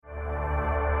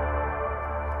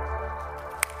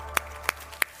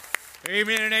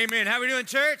Amen and amen. How we doing,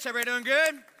 church? Everybody doing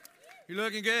good? You're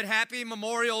looking good. Happy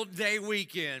Memorial Day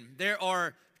weekend. There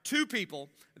are two people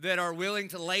that are willing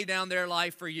to lay down their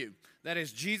life for you. That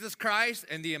is Jesus Christ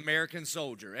and the American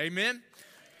soldier. Amen?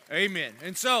 Amen.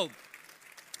 And so,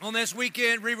 on this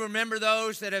weekend, we remember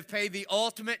those that have paid the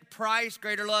ultimate price.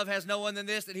 Greater love has no one than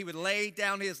this, that he would lay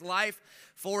down his life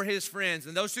for his friends.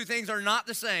 And those two things are not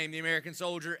the same, the American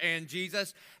soldier and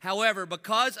Jesus. However,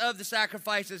 because of the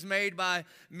sacrifices made by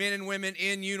men and women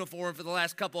in uniform for the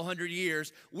last couple hundred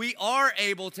years, we are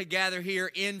able to gather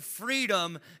here in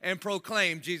freedom and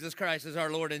proclaim Jesus Christ as our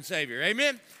Lord and Savior.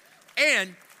 Amen?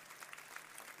 And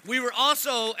we were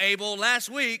also able last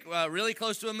week, really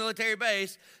close to a military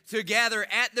base, to gather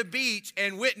at the beach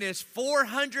and witness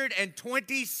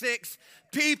 426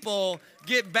 people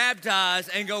get baptized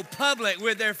and go public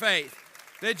with their faith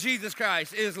that Jesus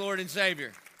Christ is Lord and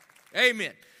Savior.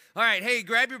 Amen. All right, hey,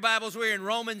 grab your Bibles. We're in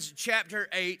Romans chapter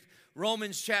 8.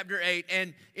 Romans chapter 8.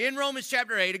 And in Romans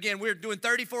chapter 8, again, we're doing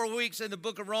 34 weeks in the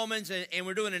book of Romans, and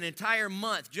we're doing an entire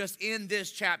month just in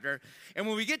this chapter. And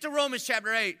when we get to Romans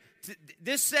chapter 8,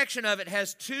 this section of it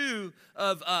has two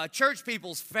of church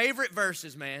people's favorite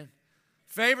verses, man.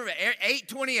 Favorite,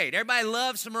 8:28. Everybody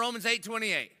loves some Romans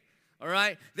 8:28. All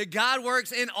right? That God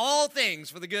works in all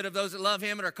things for the good of those that love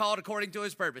him and are called according to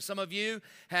his purpose. Some of you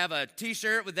have a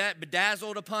t-shirt with that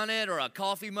bedazzled upon it, or a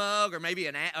coffee mug, or maybe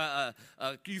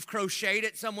you've crocheted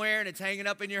it somewhere and it's hanging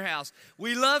up in your house.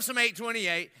 We love some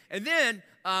 8:28. And then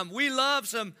we love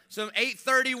some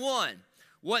 8:31.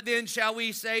 What then shall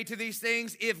we say to these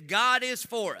things? If God is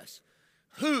for us,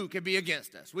 who can be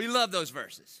against us? We love those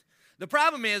verses. The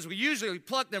problem is we usually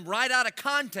pluck them right out of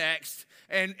context,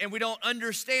 and we don't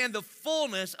understand the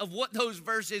fullness of what those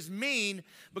verses mean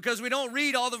because we don't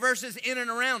read all the verses in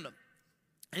and around them.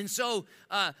 And so,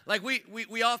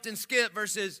 we often skip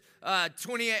verses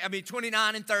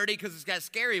 29 and 30 because it's got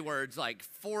scary words like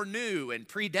foreknew and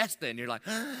predestined. You're like,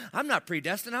 I'm not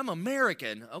predestined, I'm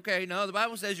American. Okay, no, the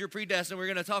Bible says you're predestined. We're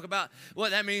going to talk about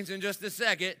what that means in just a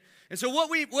second. And so what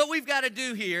we've got to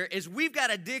do here is we've got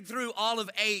to dig through all of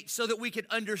 8 so that we can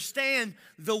understand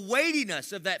the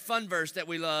weightiness of that fun verse that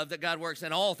we love, that God works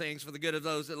in all things for the good of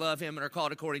those that love him and are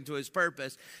called according to his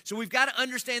purpose. So we've got to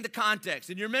understand the context.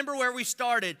 And you remember where we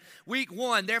started week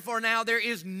 1. Therefore now there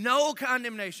is no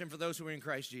condemnation for those who are in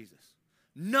Christ Jesus.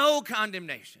 No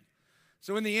condemnation.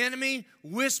 So when the enemy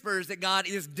whispers that God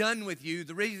is done with you,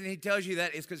 the reason he tells you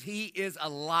that is because he is a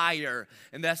liar,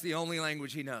 and that's the only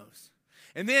language he knows.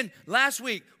 And then last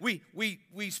week, we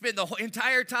spent the whole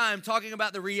entire time talking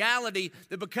about the reality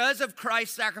that because of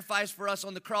Christ's sacrifice for us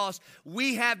on the cross,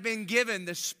 we have been given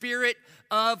the spirit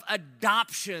of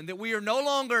adoption, that we are no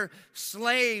longer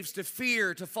slaves to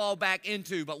fear to fall back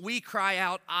into, but we cry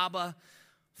out, Abba,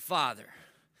 Father.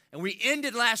 And we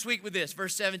ended last week with this,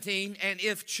 verse 17, and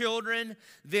if children,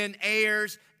 then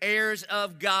heirs, heirs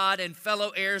of God and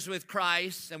fellow heirs with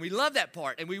Christ. And we love that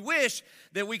part, and we wish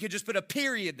that we could just put a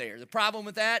period there. The problem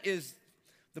with that is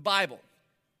the Bible.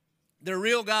 The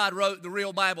real God wrote the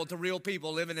real Bible to real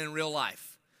people living in real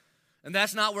life. And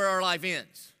that's not where our life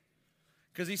ends.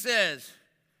 Because he says,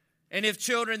 and if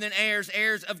children, then heirs,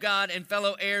 heirs of God and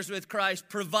fellow heirs with Christ,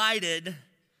 provided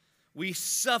we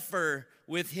suffer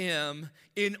with him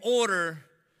in order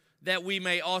that we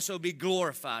may also be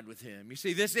glorified with him. You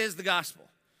see, this is the gospel,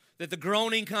 that the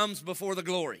groaning comes before the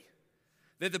glory,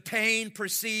 that the pain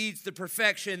precedes the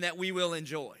perfection that we will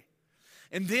enjoy.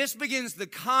 And this begins the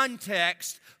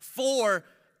context for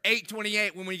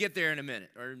 8:28 when we get there in a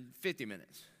minute, or 50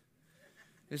 minutes.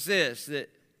 It's this, that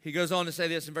he goes on to say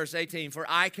this in verse 18, for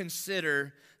I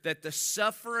consider that the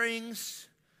sufferings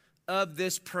of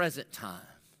this present time.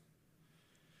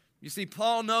 You see,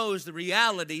 Paul knows the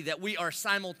reality that we are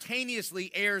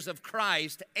simultaneously heirs of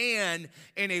Christ and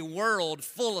in a world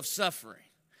full of suffering.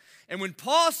 And when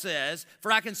Paul says,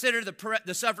 for I consider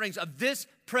the sufferings of this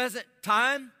present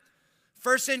time,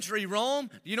 first century Rome,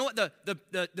 you know what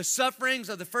the sufferings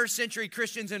of the first century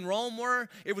Christians in Rome were?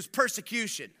 It was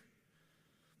persecution.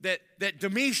 That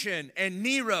Domitian and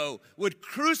Nero would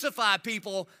crucify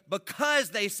people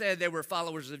because they said they were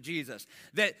followers of Jesus.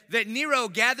 That Nero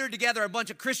gathered together a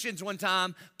bunch of Christians one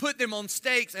time, put them on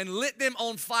stakes, and lit them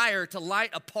on fire to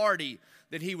light a party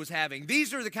that he was having.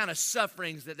 These are the kind of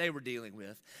sufferings that they were dealing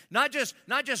with. Not just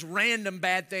random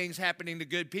bad things happening to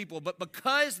good people, but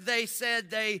because they said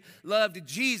they loved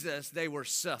Jesus, they were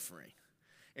suffering.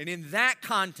 And in that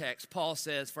context, Paul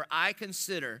says, for I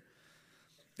consider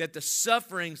that the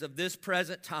sufferings of this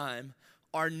present time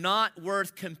are not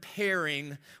worth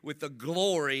comparing with the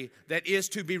glory that is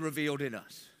to be revealed in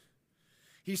us.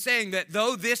 He's saying that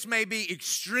though this may be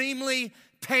extremely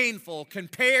painful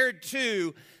compared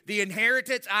to the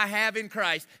inheritance I have in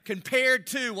Christ, compared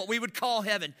to what we would call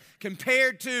heaven,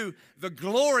 compared to the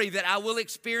glory that I will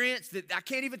experience, that I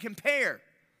can't even compare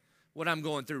what I'm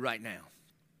going through right now.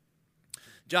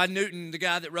 John Newton, the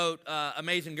guy that wrote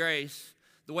Amazing Grace,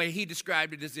 the way he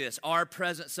described it is this: our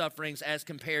present sufferings as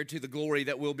compared to the glory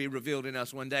that will be revealed in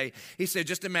us one day. He said,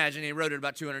 just imagine, he wrote it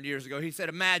about 200 years ago. He said,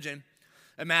 imagine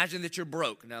that you're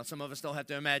broke. Now, some of us don't have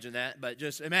to imagine that, but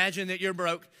just imagine that you're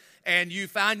broke and you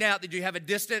find out that you have a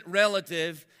distant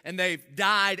relative and they've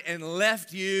died and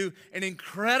left you an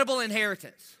incredible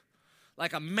inheritance,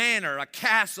 like a manor, a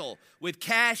castle with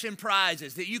cash and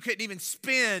prizes that you couldn't even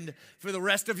spend for the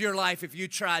rest of your life if you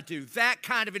tried to. That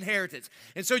kind of inheritance.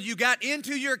 And so you got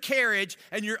into your carriage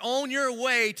and you're on your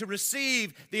way to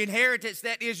receive the inheritance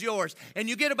that is yours. And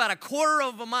you get about a quarter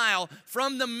of a mile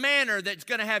from the manor that's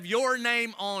going to have your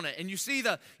name on it. And you see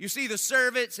the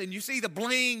servants and you see the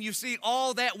bling, you see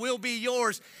all that will be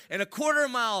yours. And a quarter of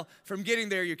a mile from getting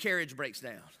there, your carriage breaks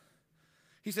down.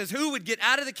 He says, who would get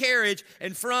out of the carriage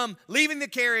and from leaving the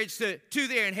carriage to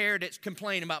their inheritance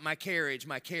complain about my carriage,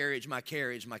 my carriage, my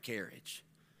carriage, my carriage?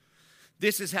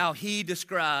 This is how he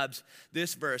describes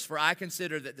this verse. For I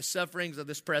consider that the sufferings of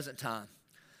this present time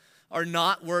are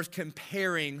not worth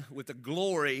comparing with the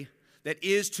glory that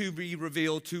is to be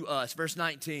revealed to us. Verse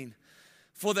 19,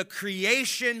 for the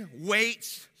creation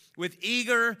waits with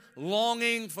eager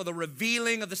longing for the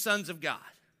revealing of the sons of God.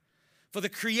 For the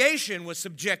creation was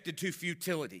subjected to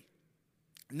futility,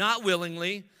 not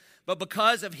willingly, but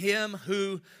because of him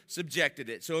who subjected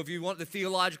it. So if you want the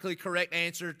theologically correct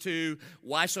answer to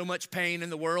why so much pain in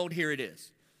the world, here it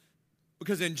is.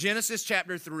 Because in Genesis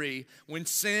chapter 3, when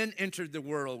sin entered the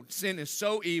world, sin is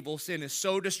so evil, sin is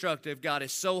so destructive, God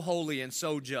is so holy and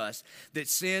so just, that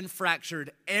sin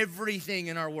fractured everything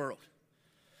in our world.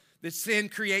 That sin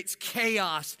creates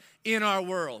chaos in our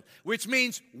world, which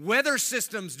means weather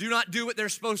systems do not do what they're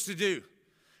supposed to do.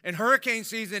 And hurricane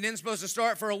season isn't supposed to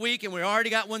start for a week, and we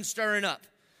already got one stirring up.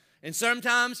 And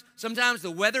sometimes the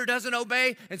weather doesn't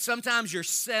obey, and sometimes your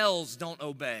cells don't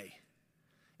obey.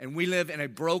 And we live in a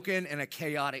broken and a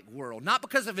chaotic world, not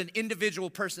because of an individual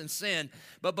person's sin,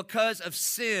 but because of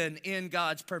sin in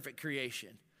God's perfect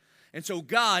creation. And so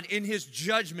God, in his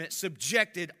judgment,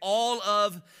 subjected all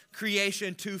of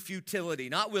creation to futility,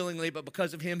 not willingly, but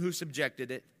because of him who subjected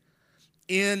it,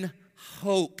 in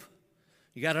hope.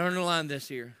 You got to underline this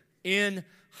here. In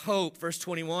hope, verse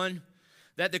 21,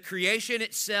 that the creation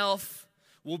itself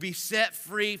will be set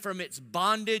free from its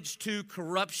bondage to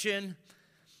corruption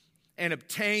and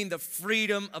obtain the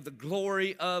freedom of the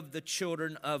glory of the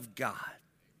children of God.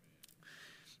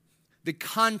 The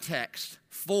context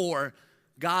for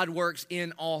God works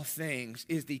in all things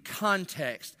is the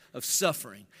context of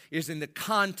suffering, is in the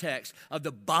context of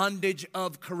the bondage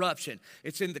of corruption.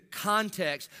 It's in the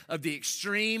context of the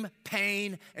extreme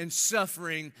pain and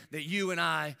suffering that you and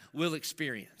I will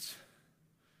experience.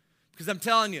 Because I'm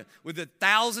telling you, with the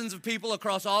thousands of people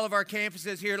across all of our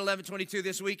campuses here at 1122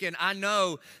 this weekend, I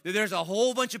know that there's a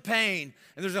whole bunch of pain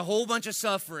and there's a whole bunch of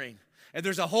suffering and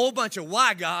there's a whole bunch of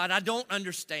why, God, I don't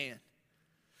understand.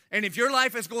 And if your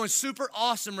life is going super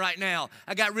awesome right now,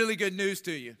 I got really good news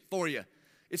for you.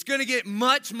 It's going to get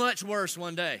much, much worse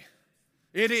one day.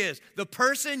 It is. The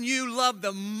person you love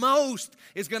the most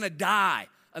is going to die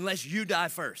unless you die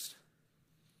first.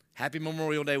 Happy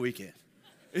Memorial Day weekend.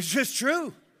 It's just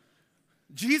true.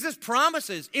 Jesus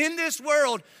promises, in this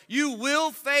world, you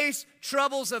will face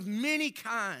troubles of many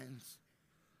kinds.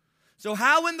 So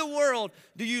how in the world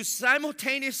do you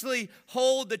simultaneously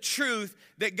hold the truth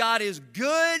that God is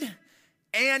good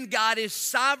and God is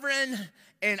sovereign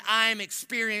and I'm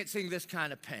experiencing this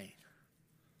kind of pain?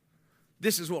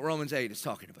 This is what Romans 8 is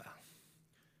talking about.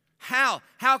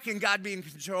 How can God be in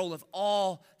control of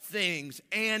all things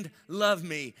and love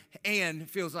me and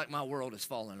feels like my world is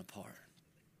falling apart?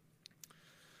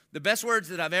 The best words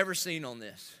that I've ever seen on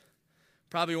this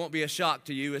probably won't be a shock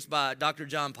to you. It's by Dr.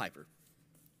 John Piper.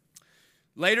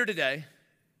 Later today,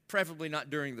 preferably not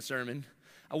during the sermon,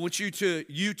 I want you to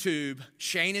YouTube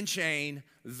Shane and Shane,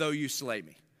 Though You Slay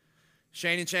Me.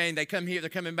 Shane and Shane, they come here. They're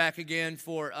coming back again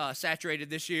for Saturated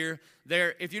this year.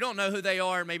 If you don't know who they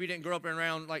are, maybe you didn't grow up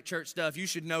around like church stuff, you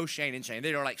should know Shane and Shane.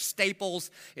 They are like staples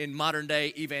in modern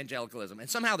day evangelicalism. And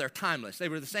somehow they're timeless. They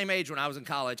were the same age when I was in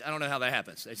college. I don't know how that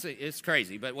happens. It's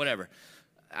crazy, but whatever.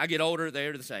 I get older,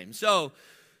 they're the same. So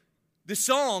the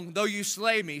song, Though You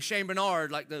Slay Me, Shane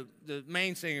Bernard, like the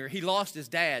main singer, he lost his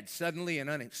dad suddenly and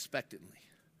unexpectedly.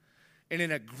 And in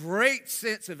a great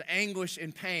sense of anguish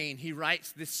and pain, he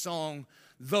writes this song,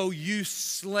 Though You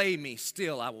Slay Me,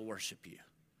 Still I Will Worship You.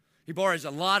 He borrows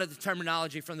a lot of the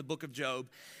terminology from the book of Job.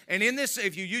 And in this,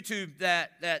 if you YouTube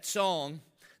that song,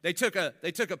 they took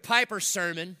a Piper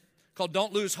sermon called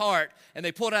Don't Lose Heart, and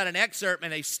they pulled out an excerpt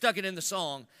and they stuck it in the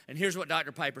song. And here's what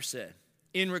Dr. Piper said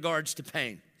in regards to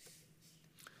pain.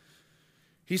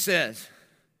 He says,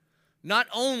 not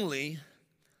only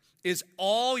is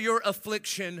all your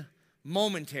affliction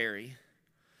momentary,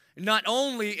 not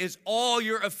only is all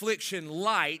your affliction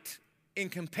light in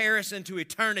comparison to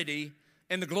eternity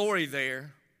and the glory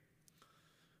there,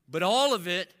 but all of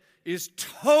it is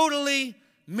totally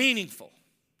meaningful.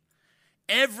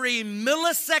 Every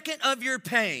millisecond of your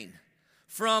pain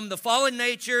from the fallen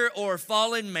nature or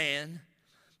fallen man,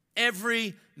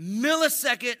 every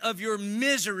millisecond of your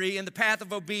misery in the path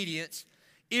of obedience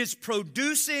is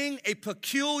producing a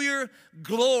peculiar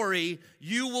glory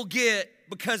you will get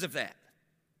because of that.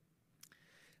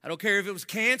 I don't care if it was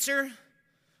cancer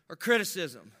or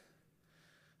criticism.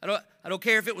 I don't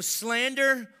care if it was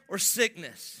slander or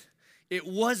sickness. It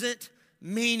wasn't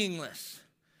meaningless.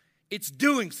 It's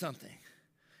doing something.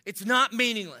 It's not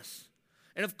meaningless.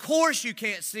 And of course you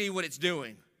can't see what it's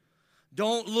doing.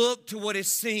 Don't look to what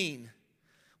is seen.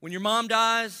 When your mom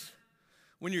dies,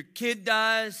 when your kid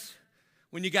dies,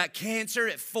 when you got cancer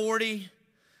at 40,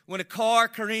 when a car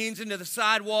careens into the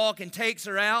sidewalk and takes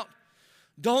her out,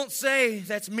 don't say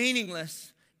that's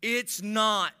meaningless. It's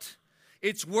not.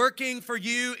 It's working for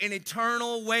you in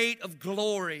eternal weight of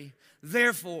glory.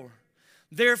 Therefore,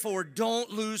 don't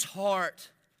lose heart.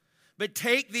 But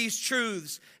take these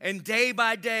truths and day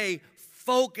by day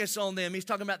focus on them. He's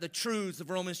talking about the truths of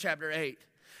Romans chapter 8.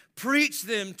 Preach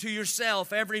them to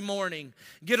yourself every morning.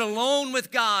 Get alone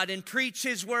with God and preach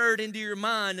His word into your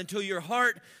mind until your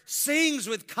heart sings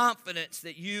with confidence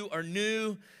that you are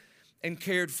new and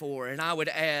cared for. And I would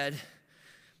add,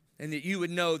 and that you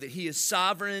would know that He is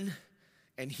sovereign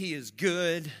and He is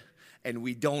good and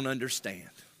we don't understand.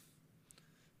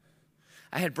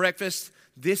 I had breakfast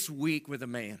this week with a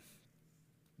man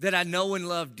that I know and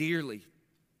love dearly.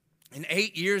 And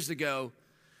 8 years ago,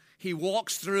 he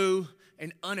walks through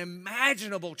an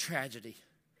unimaginable tragedy.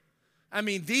 I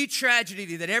mean, the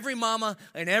tragedy that every mama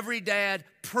and every dad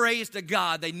prays to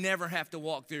God they never have to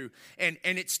walk through. And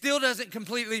it still doesn't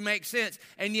completely make sense.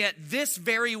 And yet this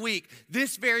very week,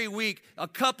 a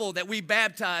couple that we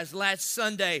baptized last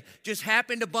Sunday just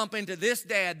happened to bump into this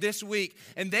dad this week.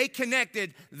 And they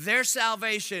connected their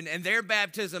salvation and their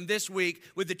baptism this week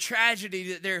with the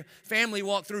tragedy that their family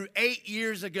walked through 8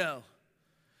 years ago.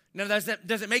 Now, does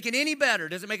it make it any better?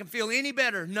 Does it make them feel any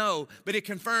better? No, but it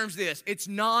confirms this. It's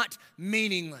not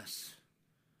meaningless.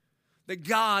 That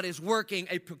God is working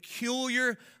a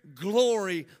peculiar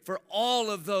glory for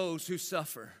all of those who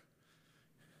suffer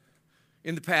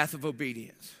in the path of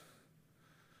obedience.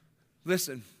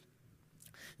 Listen,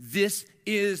 this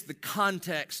is the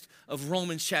context of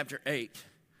Romans chapter 8.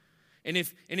 And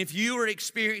if you are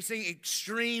experiencing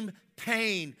extreme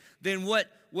pain, then what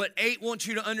 8 wants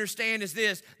you to understand is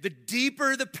this: the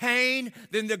deeper the pain,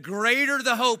 then the greater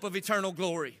the hope of eternal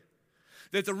glory.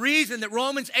 That the reason that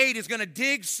Romans 8 is going to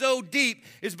dig so deep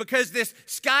is because this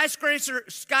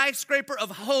skyscraper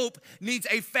of hope needs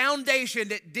a foundation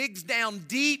that digs down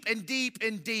deep and deep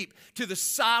and deep to the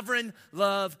sovereign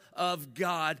love of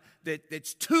God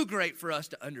that's too great for us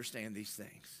to understand these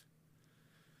things.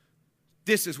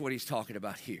 This is what he's talking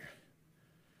about here.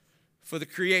 For the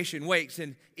creation waits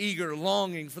in eager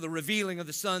longing for the revealing of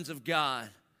the sons of God.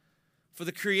 For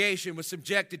the creation was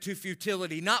subjected to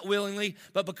futility, not willingly,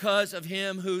 but because of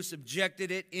Him who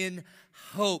subjected it in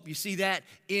hope. You see that?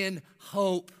 In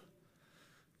hope.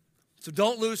 So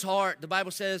don't lose heart. The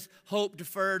Bible says hope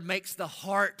deferred makes the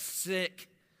heart sick.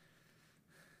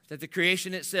 That the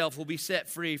creation itself will be set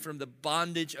free from the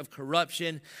bondage of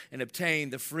corruption and obtain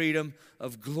the freedom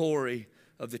of glory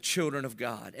of the children of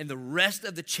God. And the rest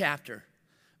of the chapter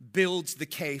builds the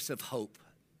case of hope.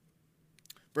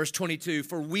 Verse 22,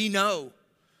 for we know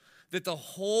that the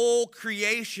whole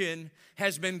creation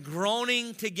has been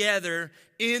groaning together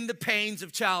in the pains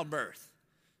of childbirth.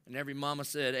 And every mama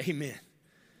said, amen.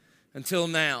 Until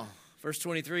now. Verse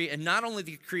 23, and not only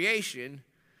the creation,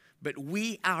 but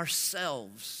we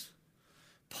ourselves.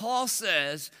 Paul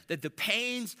says that the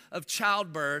pains of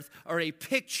childbirth are a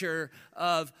picture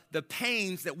of the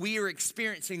pains that we are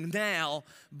experiencing now,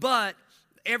 but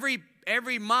every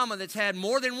mama that's had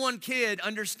more than one kid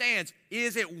understands,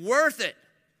 is it worth it?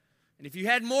 And if you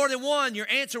had more than one, your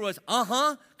answer was,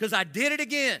 because I did it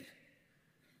again.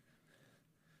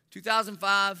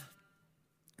 2005,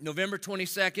 November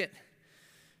 22nd,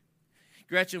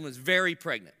 Gretchen was very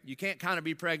pregnant. You can't kind of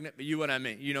be pregnant, but you know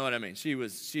what I mean. She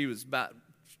was about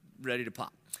ready to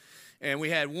pop. And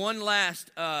we had one last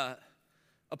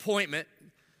appointment.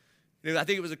 I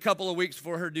think it was a couple of weeks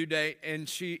before her due date,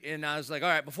 and I was like, all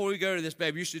right, before we go to this,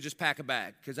 babe, you should just pack a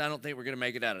bag because I don't think we're going to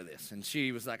make it out of this. And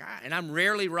she was like, all right. And I'm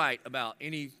rarely right about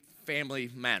any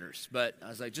family matters, but I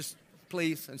was like, just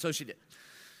please. And so she did.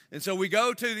 And so we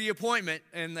go to the appointment,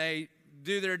 and they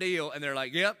do their deal, and they're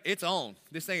like, yep, it's on.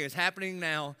 This thing is happening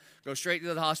now. Go straight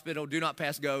to the hospital. Do not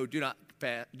pass go. Do not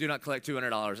collect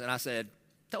 $200. And I said,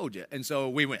 told you. And so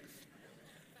we went.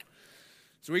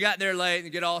 So we got there late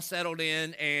and get all settled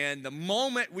in, and the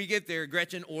moment we get there,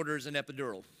 Gretchen orders an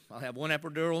epidural. I'll have one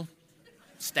epidural,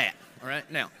 stat, all right?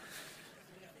 Now,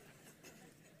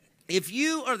 if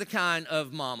you are the kind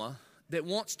of mama that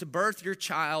wants to birth your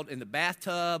child in the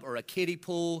bathtub or a kiddie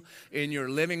pool in your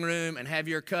living room and have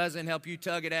your cousin help you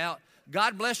tug it out,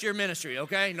 God bless your ministry,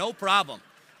 okay? No problem.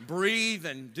 Breathe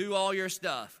and do all your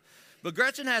stuff. But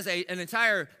Gretchen has an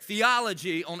entire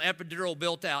theology on epidural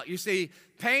built out. You see,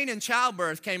 pain in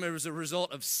childbirth came as a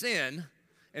result of sin,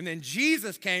 and then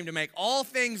Jesus came to make all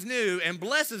things new and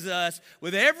blesses us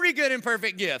with every good and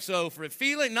perfect gift. So for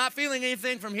not feeling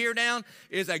anything from here down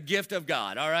is a gift of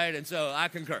God, all right? And so I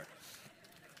concur.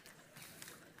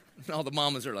 All the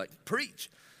mamas are like, preach.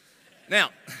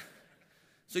 Now,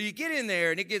 so you get in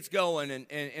there, and it gets going,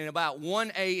 and about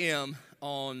 1 a.m.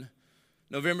 on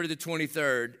November the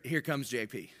 23rd, here comes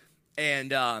JP.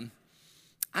 And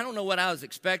I don't know what I was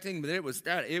expecting, but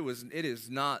it is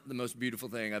not the most beautiful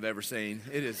thing I've ever seen.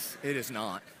 It is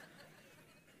not.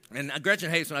 And Gretchen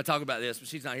hates when I talk about this, but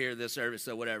she's not here at this service,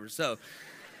 so whatever. So,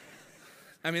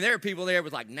 I mean, there are people there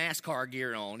with like NASCAR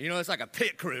gear on. You know, it's like a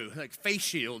pit crew, like face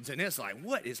shields, and it's like,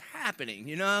 what is happening,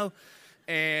 you know?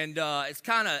 And it's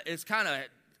kind of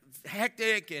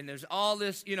hectic, and there's all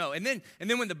this, you know, and then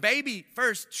when the baby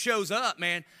first shows up,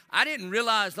 man, I didn't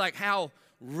realize like how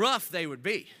rough they would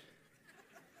be.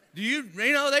 You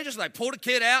know, they just like pull the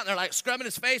kid out, and they're like scrubbing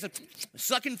his face and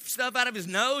sucking stuff out of his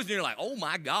nose, and you're like, oh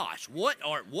my gosh, what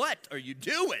are you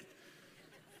doing?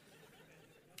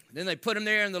 Then they put him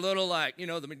there in the little, like, you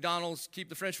know, the McDonald's keep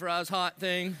the French fries hot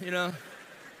thing, you know.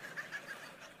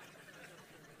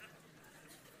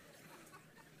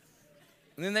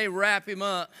 And then they wrap him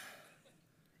up,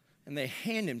 and they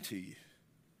hand him to you.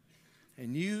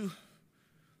 And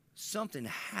something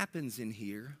happens in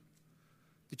here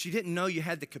that you didn't know you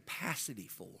had the capacity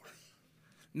for.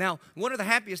 Now, one of the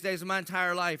happiest days of my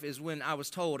entire life is when I was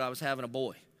told I was having a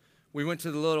boy. We went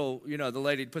to the little, you know, the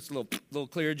lady puts a little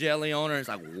clear jelly on her, and it's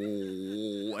like,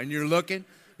 whoa, and you're looking.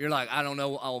 You're like, I don't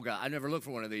know. Oh, God, I never looked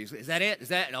for one of these. Is that it? Is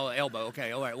that? No, elbow.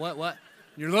 Okay, all right, what?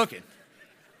 You're looking.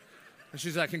 And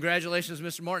she's like, congratulations,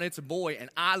 Mr. Martin, it's a boy. And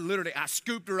I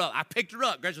scooped her up. I picked her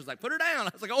up. Gretchen was like, put her down. I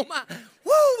was like, oh, my,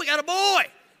 woo, we got a boy.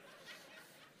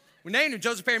 We named him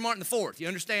Joseph Perry Martin IV. You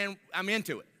understand? I'm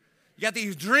into it. You got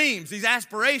these dreams, these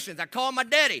aspirations. I called my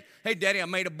daddy. Hey, Daddy, I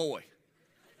made a boy.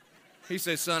 He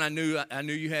said, son, I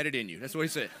knew you had it in you. That's what he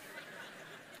said.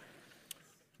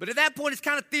 But at that point, it's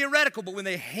kind of theoretical. But when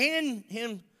they hand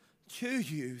him to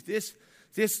you, this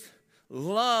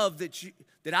love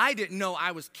that I didn't know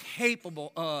I was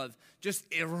capable of just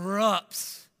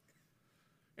erupts.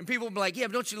 And people will be like, yeah,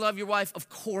 but don't you love your wife? Of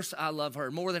course I love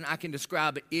her. More than I can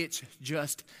describe it. It's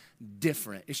just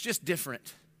different. It's just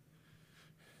different.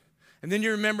 And then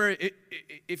you remember,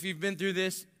 if you've been through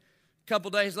this, a couple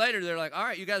days later, they're like, all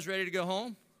right, you guys ready to go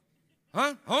home?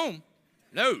 Huh? Home?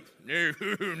 No. You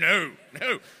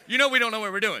know we don't know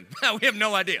what we're doing. We have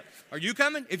no idea. Are you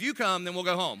coming? If you come, then we'll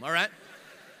go home, all right?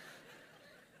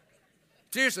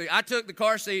 Seriously, I took the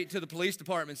car seat to the police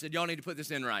department and said, y'all need to put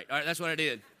this in right. All right, that's what I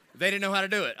did. They didn't know how to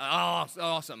do it. Oh,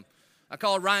 awesome. I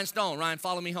called Ryan Stone. Ryan,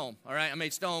 follow me home. All right, I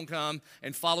made Stone come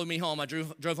and follow me home. I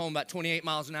drove home about 28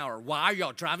 miles an hour. Why are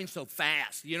y'all driving so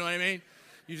fast? You know what I mean?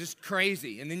 You're just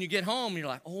crazy. And then you get home, and you're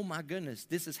like, oh, my goodness,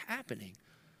 this is happening.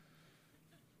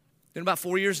 Then about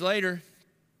 4 years later,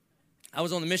 I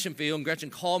was on the mission field, and Gretchen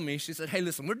called me. She said, hey,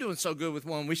 listen, we're doing so good with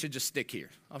one, we should just stick here.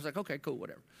 I was like, okay, cool,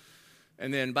 whatever.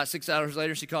 And then about 6 hours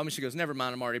later, she called me. She goes, never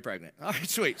mind, I'm already pregnant. All right,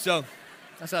 sweet. So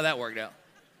that's how that worked out.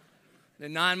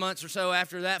 Then 9 months or so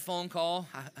after that phone call,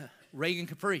 Reagan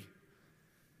Capri.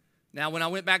 Now, when I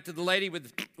went back to the lady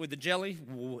with the jelly,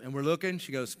 and we're looking,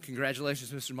 she goes,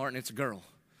 congratulations, Mr. Martin, it's a girl.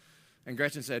 And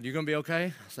Gretchen said, you going to be okay?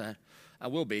 I said, I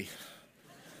will be.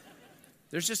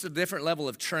 There's just a different level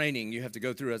of training you have to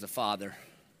go through as a father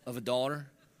of a daughter.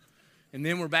 And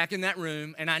then we're back in that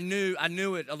room, and I knew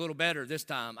it a little better this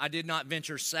time. I did not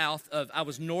venture south of, I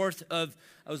was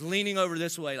leaning over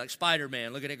this way like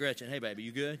Spider-Man, looking at Gretchen. Hey, baby,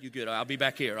 you good? You good? I'll be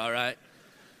back here, all right?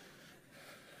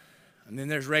 And then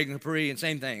there's Reagan Capri, and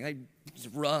same thing. It was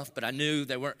rough, but I knew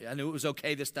it was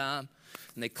okay this time.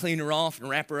 And they clean her off and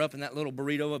wrap her up in that little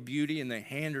burrito of beauty, and they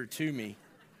hand her to me.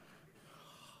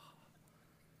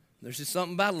 There's just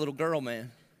something about a little girl,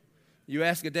 man. You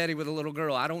ask a daddy with a little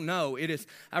girl, I don't know.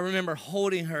 I remember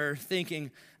holding her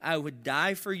thinking, I would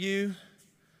die for you,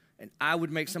 and I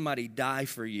would make somebody die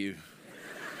for you.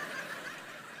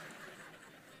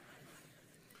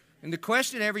 And the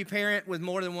question every parent with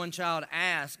more than one child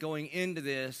asks going into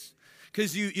this,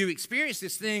 because you experience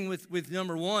this thing with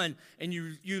number one, and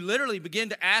you literally begin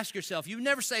to ask yourself, you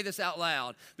never say this out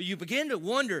loud, but you begin to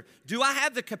wonder, do I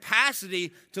have the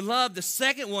capacity to love the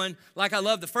second one like I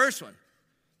love the first one?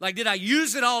 Like, did I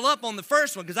use it all up on the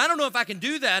first one? Because I don't know if I can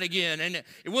do that again. And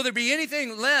will there be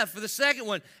anything left for the second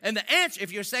one? And the answer,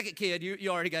 if you're a second kid, you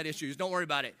already got issues. Don't worry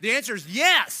about it. The answer is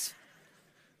yes.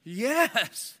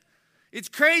 Yes. It's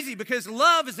crazy because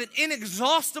love is an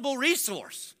inexhaustible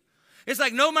resource. It's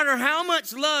like no matter how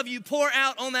much love you pour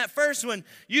out on that first one,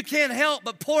 you can't help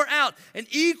but pour out an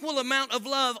equal amount of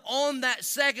love on that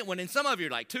second one. And some of you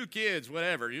are like, 2 kids,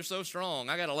 whatever, you're so strong.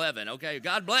 I got 11, okay,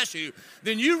 God bless you.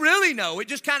 Then you really know it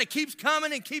just kind of keeps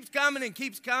coming and keeps coming and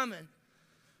keeps coming.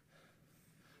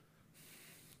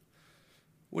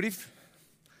 What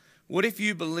if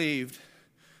you believed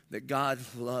that God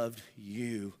loved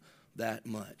you that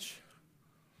much?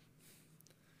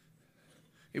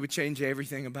 It would change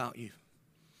everything about you.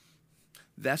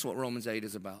 That's what Romans 8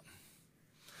 is about.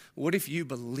 What if you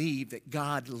believe that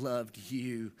God loved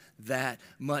you that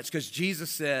much? Because Jesus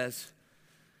says,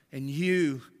 and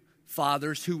you,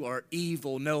 fathers who are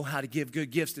evil, know how to give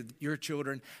good gifts to your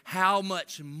children. How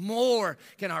much more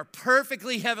can our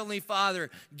perfectly heavenly Father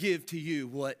give to you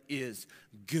what is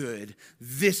good?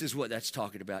 This is what that's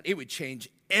talking about. It would change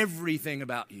everything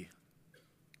about you.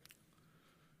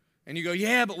 And you go,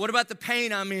 yeah, but what about the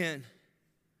pain I'm in?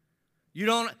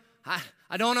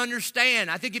 I don't understand.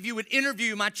 I think if you would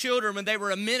interview my children when they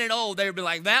were a minute old, they would be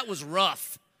like, that was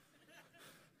rough.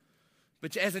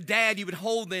 But as a dad, you would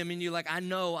hold them and you're like, I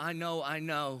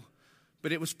know.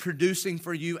 But it was producing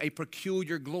for you a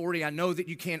peculiar glory. I know that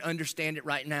you can't understand it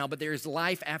right now, but there is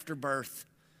life after birth.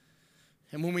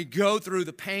 And when we go through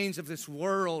the pains of this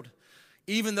world,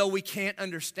 even though we can't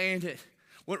understand it,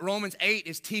 what Romans 8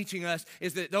 is teaching us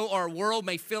is that though our world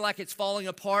may feel like it's falling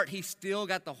apart, He's still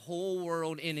got the whole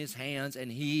world in His hands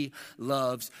and He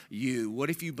loves you. What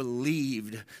if you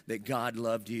believed that God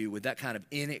loved you with that kind of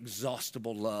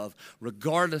inexhaustible love,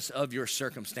 regardless of your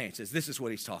circumstances? This is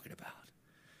what He's talking about.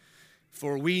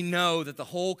 For we know that the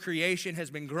whole creation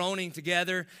has been groaning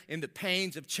together in the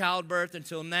pains of childbirth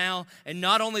until now, and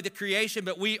not only the creation,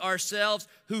 but we ourselves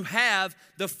who have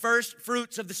the first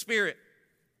fruits of the Spirit.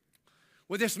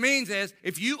 What this means is,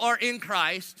 if you are in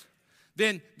Christ,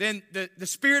 then the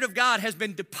Spirit of God has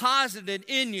been deposited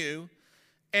in you,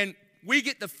 and we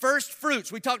get the first fruits.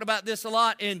 We talked about this a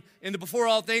lot in the Before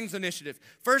All Things initiative.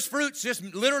 First fruits just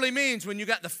literally means when you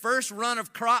got the first run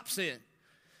of crops in,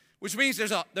 which means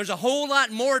there's a whole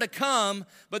lot more to come,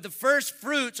 but the first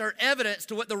fruits are evidence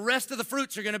to what the rest of the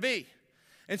fruits are going to be.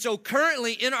 And so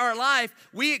currently in our life,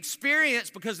 we experience,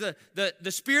 because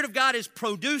the Spirit of God is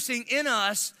producing in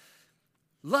us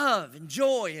love and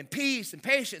joy and peace and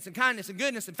patience and kindness and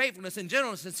goodness and faithfulness and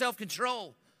gentleness and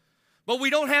self-control. But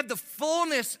we don't have the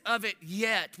fullness of it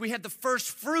yet. We have the first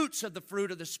fruits of the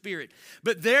fruit of the Spirit.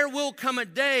 But there will come a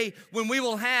day when we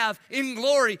will have in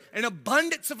glory an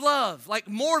abundance of love, like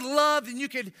more love than you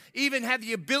could even have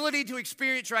the ability to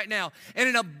experience right now, and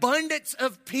an abundance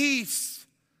of peace,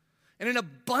 and an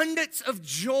abundance of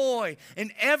joy, an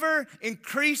ever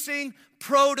increasing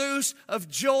produce of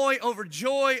joy over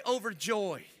joy over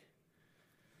joy.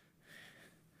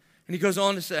 And he goes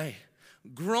on to say,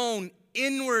 groan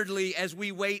inwardly as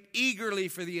we wait eagerly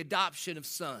for the adoption of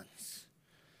sons.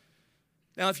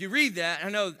 Now, if you read that, I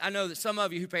know that some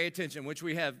of you who pay attention, which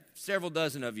we have several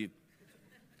dozen of you,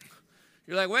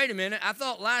 you're like, wait a minute, I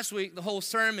thought last week the whole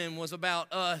sermon was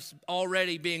about us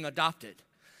already being adopted,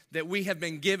 that we have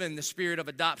been given the spirit of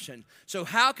adoption. So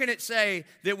how can it say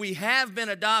that we have been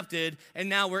adopted and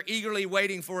now we're eagerly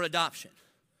waiting for adoption?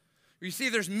 You see,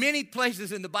 there's many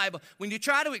places in the Bible, when you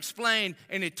try to explain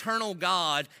an eternal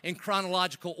God in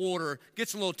chronological order, it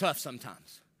gets a little tough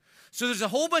sometimes. So there's a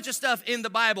whole bunch of stuff in the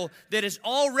Bible that is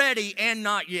already and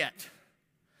not yet.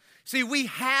 See, we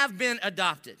have been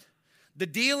adopted. The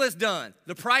deal is done.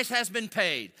 The price has been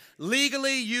paid.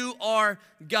 Legally, you are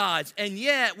God's. And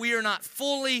yet, we are not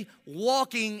fully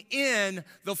walking in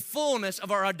the fullness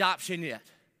of our adoption yet.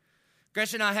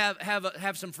 Gretchen and I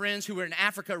have some friends who are in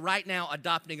Africa right now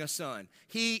adopting a son.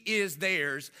 He is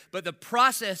theirs, but the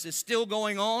process is still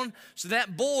going on, so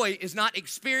that boy is not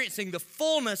experiencing the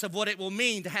fullness of what it will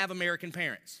mean to have American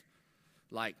parents,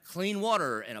 like clean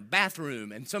water and a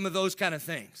bathroom and some of those kind of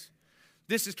things.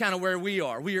 This is kind of where we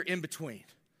are. We are in between.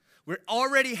 We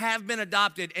already have been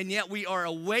adopted, and yet we are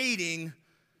awaiting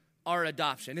our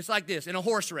adoption. It's like this in a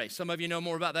horse race. Some of you know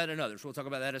more about that than others. We'll talk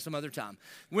about that at some other time.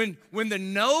 When the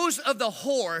nose of the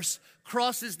horse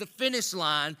crosses the finish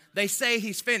line, they say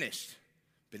he's finished.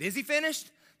 But is he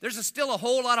finished? There's still a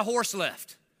whole lot of horse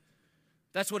left.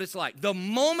 That's what it's like. The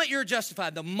moment you're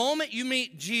justified, the moment you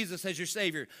meet Jesus as your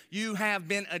Savior, you have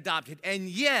been adopted. And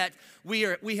yet, we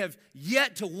have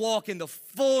yet to walk in the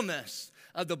fullness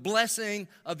of the blessing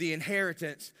of the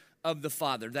inheritance of the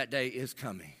Father. That day is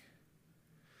coming.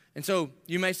 And so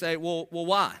you may say, well,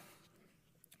 why?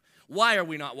 Why are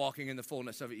we not walking in the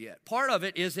fullness of it yet? Part of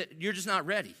it is that you're just not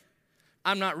ready.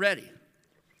 I'm not ready.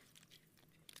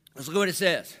 Let's look at what it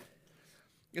says.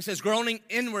 It says, groaning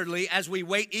inwardly as we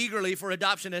wait eagerly for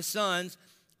adoption as sons,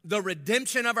 the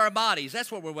redemption of our bodies. That's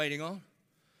what we're waiting on.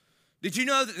 Did you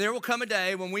know that there will come a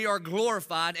day when we are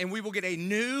glorified and we will get a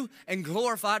new and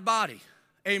glorified body?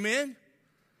 Amen?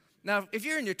 Now, if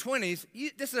you're in your 20s,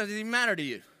 this doesn't even matter to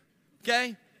you,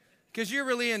 okay? Because you're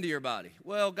really into your body.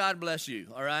 Well, God bless you,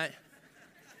 all right?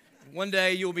 One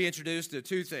day you'll be introduced to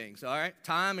two things, all right?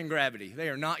 Time and gravity. They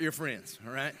are not your friends,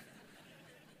 all right?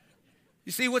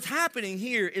 You see, what's happening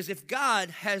here is if God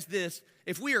has this,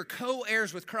 if we are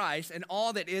co-heirs with Christ and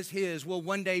all that is His will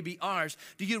one day be ours,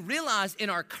 do you realize in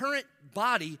our current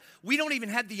body, we don't even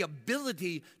have the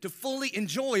ability to fully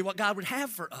enjoy what God would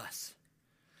have for us?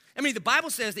 I mean, the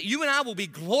Bible says that you and I will be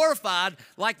glorified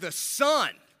like the sun.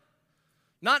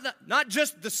 Not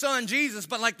just the sun, Jesus,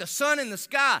 but like the sun in the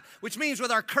sky, which means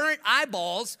with our current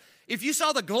eyeballs, if you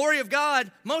saw the glory of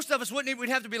God, most of us we'd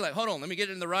have to be like, hold on, let me get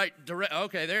in the right direction.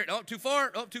 Okay, there, oh, too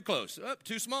far, oh, too close, oh,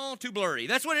 too small, too blurry.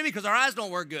 That's what it means because our eyes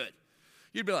don't work good.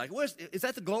 You'd be like, is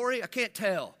that the glory? I can't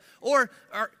tell. Or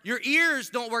your ears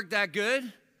don't work that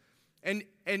good. And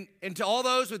to all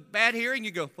those with bad hearing,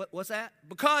 you go, what's that?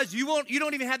 Because you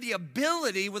don't even have the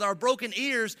ability with our broken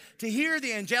ears to hear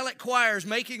the angelic choirs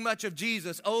making much of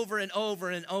Jesus over and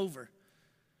over and over.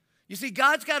 You see,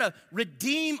 God's got to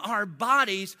redeem our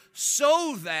bodies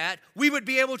so that we would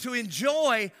be able to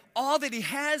enjoy all that He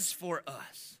has for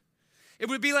us. It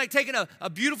would be like taking a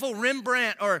beautiful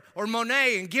Rembrandt or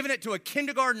Monet and giving it to a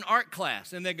kindergarten art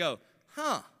class, and they go,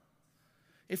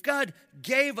 if God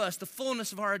gave us the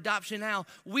fullness of our adoption now,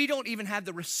 we don't even have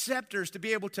the receptors to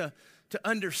be able to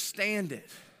understand it.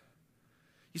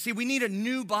 You see, we need a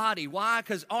new body. Why?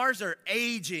 Because ours are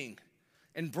aging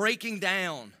and breaking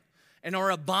down and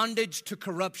are a bondage to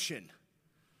corruption.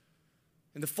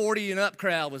 And the 40 and up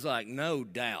crowd was like, no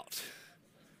doubt.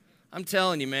 I'm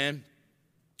telling you, man,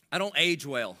 I don't age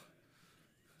well.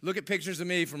 Look at pictures of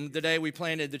me from the day we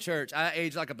planted the church. I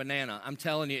age like a banana. I'm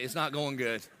telling you, it's not going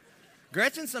good.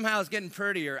 Gretchen somehow is getting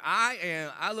prettier.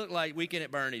 I look like Weekend at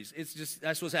Bernie's. It's just,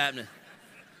 that's what's happening.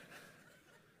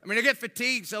 I mean, I get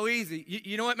fatigued so easy.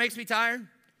 You know what makes me tired?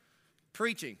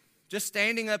 Preaching. Just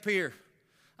standing up here.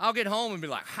 I'll get home and be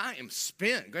like, I am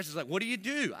spent. Gretchen's like, what do you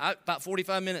do? About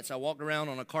 45 minutes, I walked around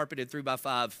on a carpeted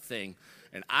 3x5 thing,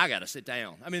 and I got to sit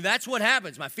down. I mean, that's what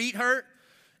happens. My feet hurt.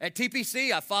 At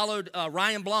TPC, I followed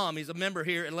Ryan Blom. He's a member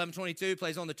here at 1122,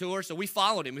 plays on the tour. So we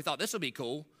followed him. We thought this will be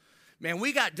cool. Man,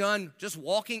 we got done just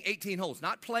walking 18 holes,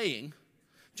 not playing,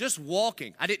 just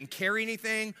walking. I didn't carry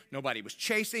anything. Nobody was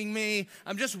chasing me.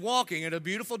 I'm just walking at a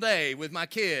beautiful day with my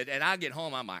kid, and I get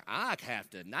home, I'm like, I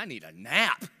need a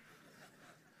nap.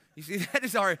 You see, that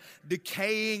is our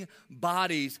decaying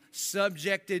bodies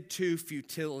subjected to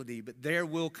futility. But there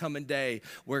will come a day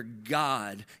where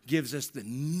God gives us the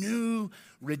new,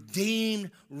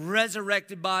 redeemed,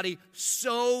 resurrected body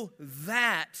so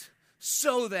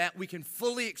that we can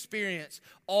fully experience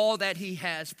all that He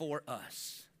has for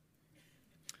us.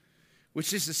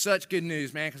 Which this is such good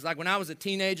news, man, because like when I was a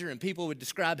teenager and people would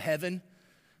describe heaven,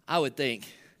 I would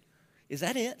think, is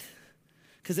that it?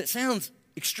 Because it sounds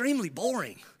extremely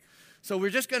boring. So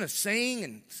we're just going to sing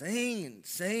and sing and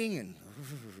sing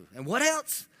and what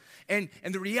else? And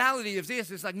the reality of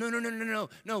this is like,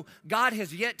 no. God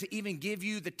has yet to even give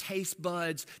you the taste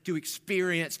buds to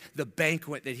experience the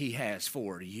banquet that He has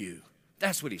for you.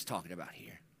 That's what He's talking about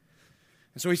here.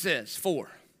 And so He says, for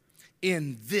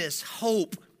in this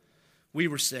hope we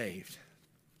were saved.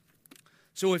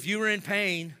 So if you are in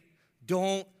pain,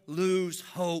 don't lose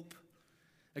hope.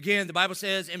 Again, the Bible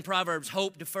says in Proverbs,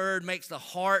 hope deferred makes the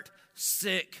heart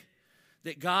sick.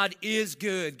 That God is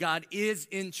good, God is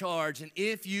in charge, and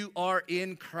if you are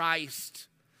in Christ,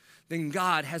 then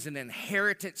God has an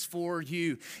inheritance for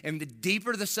you. And the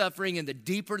deeper the suffering and the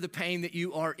deeper the pain that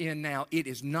you are in now, it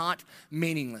is not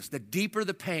meaningless. The deeper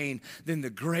the pain, then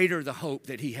the greater the hope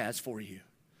that He has for you.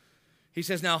 He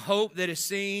says, now hope that is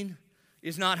seen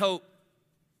is not hope.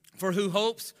 For who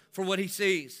hopes for what he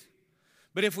sees?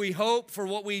 But if we hope for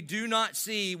what we do not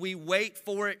see, we wait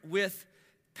for it with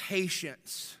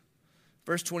patience.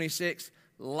 Verse 26,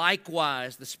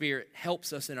 likewise, the Spirit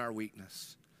helps us in our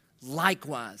weakness.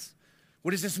 Likewise.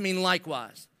 What does this mean,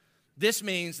 likewise? This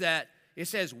means that it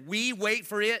says we wait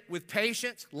for it with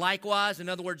patience. Likewise, in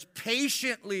other words,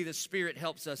 patiently the Spirit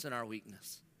helps us in our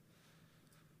weakness.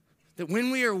 That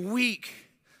when we are weak,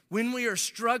 when we are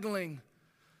struggling,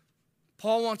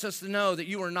 Paul wants us to know that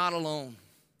you are not alone.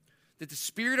 That the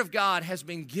Spirit of God has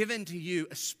been given to you,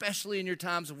 especially in your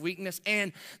times of weakness.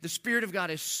 And the Spirit of God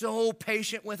is so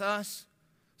patient with us.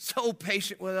 So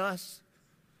patient with us.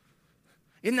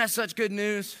 Isn't that such good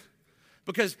news?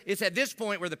 Because it's at this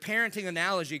point where the parenting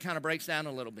analogy kind of breaks down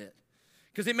a little bit.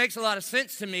 Because it makes a lot of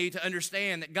sense to me to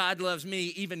understand that God loves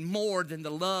me even more than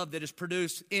the love that is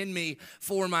produced in me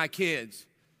for my kids.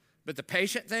 But the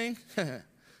patient thing,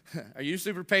 are you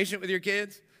super patient with your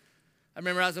kids? I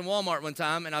remember I was in Walmart one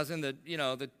time, and I was in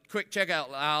the quick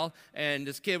checkout aisle, and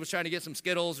this kid was trying to get some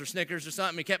Skittles or Snickers or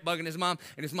something. He kept bugging his mom,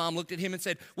 and his mom looked at him and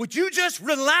said, "Would you just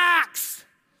relax?"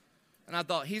 And I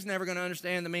thought, he's never going to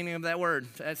understand the meaning of that word.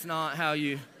 That's not how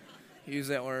you use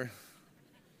that word.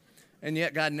 And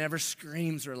yet God never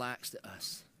screams relax to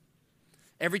us.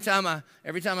 Every time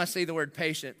I see the word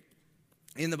patient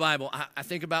in the Bible, I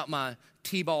think about my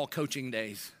T-ball coaching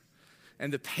days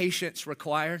and the patience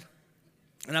required.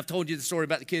 And I've told you the story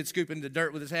about the kid scooping the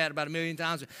dirt with his hat about 1,000,000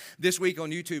 times. This week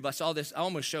on YouTube, I saw this. I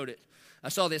almost showed it. I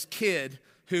saw this kid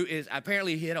who is,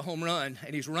 apparently he hit a home run,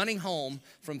 and he's running home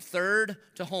from third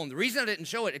to home. The reason I didn't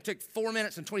show it, it took 4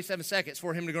 minutes and 27 seconds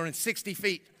for him to go in 60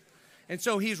 feet. And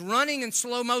so he's running in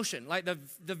slow motion. Like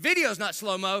the video's not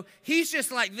slow-mo. He's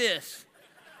just like this.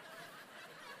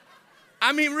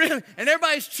 I mean, really. And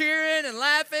everybody's cheering and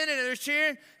laughing, and they're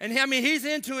cheering. And I mean, he's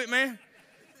into it, man.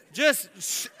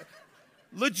 Just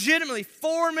legitimately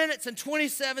 4 minutes and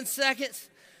 27 seconds.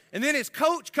 And then his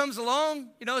coach comes along.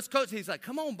 You know, his coach, he's like,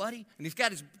 "Come on, buddy." And he's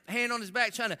got his hand on his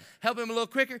back trying to help him a little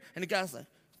quicker. And the guy's like,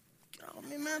 "Get off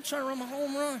me, man. I'm trying to run my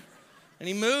home run." And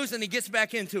he moves and he gets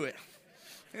back into it.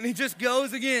 And he just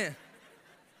goes again.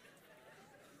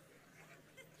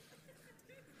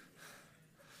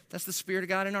 That's the Spirit of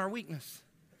God in our weakness.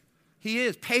 He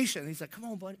is patient. He's like, "Come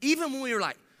on, buddy." Even when we were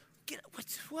like,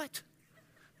 what?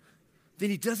 Then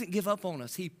he doesn't give up on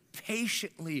us. He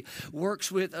patiently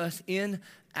works with us in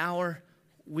our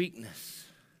weakness.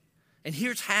 And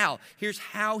here's how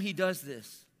he does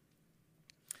this.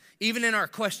 Even in our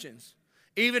questions,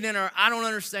 even in our I don't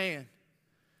understand.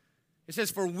 It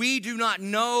says, "For we do not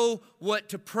know what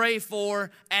to pray for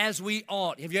as we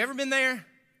ought." Have you ever been there?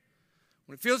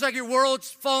 When it feels like your world's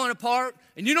falling apart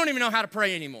and you don't even know how to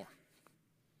pray anymore.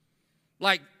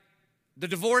 Like the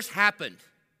divorce happened.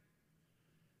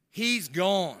 He's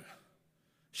gone.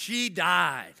 She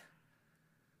died.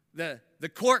 The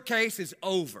court case is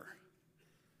over.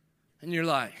 And you're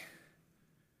like,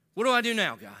 what do I do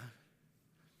now, God?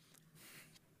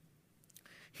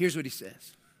 Here's what he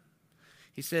says.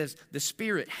 He says, "The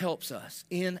Spirit helps us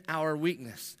in our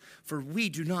weakness, for we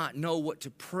do not know what to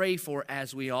pray for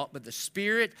as we ought, but the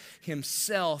Spirit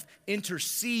himself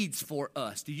intercedes for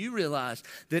us." Do you realize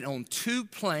that on two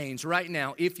planes right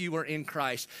now, if you are in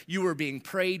Christ, you are being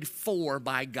prayed for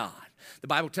by God? The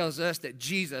Bible tells us that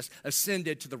Jesus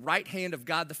ascended to the right hand of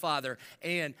God the Father,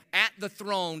 and at the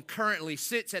throne currently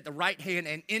sits at the right hand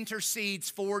and intercedes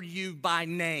for you by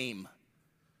name.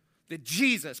 That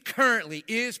Jesus currently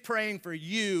is praying for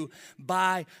you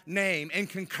by name. And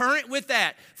concurrent with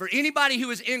that, for anybody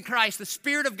who is in Christ, the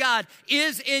Spirit of God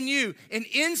is in you. And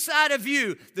inside of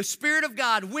you, the Spirit of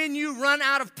God, when you run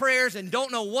out of prayers and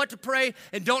don't know what to pray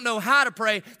and don't know how to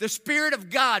pray, the Spirit of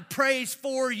God prays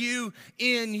for you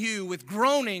in you with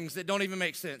groanings that don't even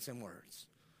make sense in words.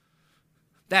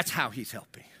 That's how he's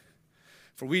helping.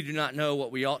 For we do not know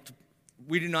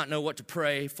what to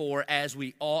pray for as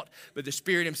we ought, but the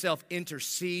Spirit himself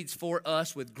intercedes for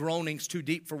us with groanings too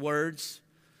deep for words.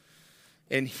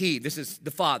 And he, this is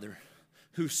the Father,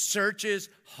 who searches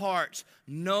hearts,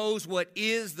 knows what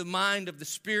is the mind of the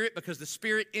Spirit, because the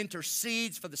Spirit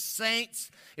intercedes for the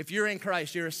saints. If you're in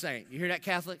Christ, you're a saint. You hear that,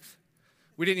 Catholics?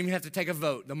 We didn't even have to take a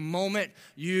vote. The moment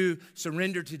you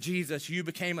surrendered to Jesus, you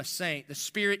became a saint. The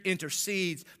Spirit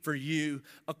intercedes for you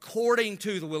according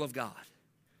to the will of God.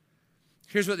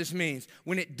 Here's what this means.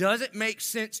 When it doesn't make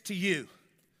sense to you,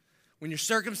 when your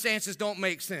circumstances don't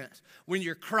make sense, when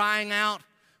you're crying out,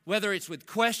 whether it's with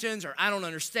questions or "I don't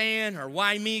understand" or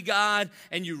 "Why me, God?"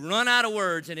 and you run out of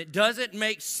words and it doesn't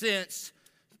make sense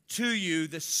to you,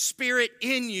 the Spirit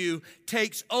in you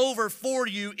takes over for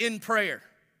you in prayer.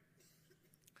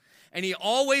 And he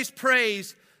always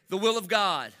prays the will of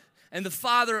God. And the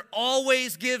Father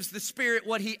always gives the Spirit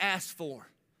what he asks for.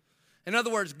 In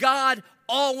other words, God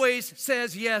always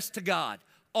says yes to God.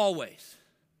 Always.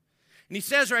 And he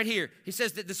says right here, he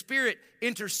says that the Spirit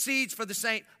intercedes for the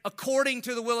saint according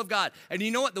to the will of God. And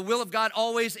you know what the will of God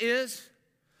always is?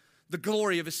 The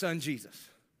glory of his Son, Jesus.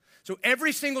 So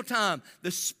every single time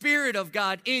the Spirit of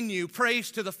God in you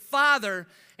prays to the Father,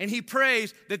 and he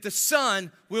prays that the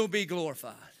Son will be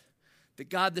glorified. That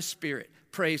God the Spirit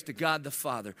prays to God the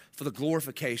Father for the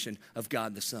glorification of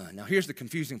God the Son. Now here's the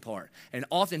confusing part. And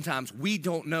oftentimes we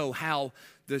don't know how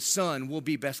the Son will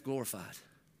be best glorified.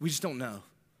 We just don't know.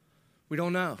 We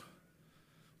don't know.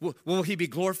 Will he be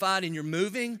glorified in your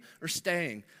moving or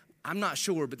staying? I'm not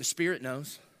sure, but the Spirit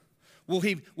knows. Will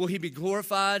he be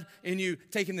glorified in you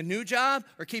taking the new job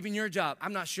or keeping your job?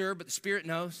 I'm not sure, but the Spirit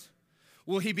knows.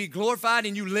 Will he be glorified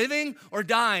in you living or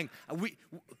dying?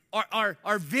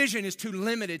 Our vision is too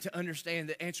limited to understand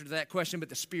the answer to that question, but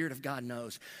the Spirit of God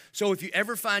knows. So if you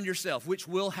ever find yourself, which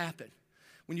will happen,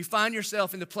 when you find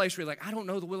yourself in the place where you're like, I don't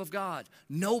know the will of God,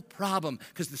 no problem,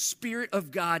 because the Spirit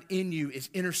of God in you is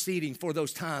interceding for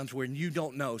those times when you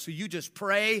don't know. So you just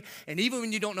pray, and even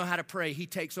when you don't know how to pray, he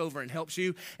takes over and helps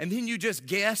you, and then you just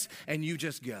guess and you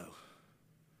just go.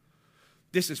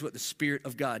 This is what the Spirit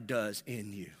of God does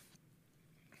in you.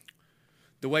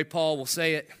 The way Paul will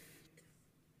say it,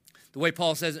 the way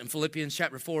Paul says it in Philippians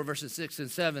chapter 4, verses 6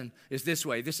 and 7 is this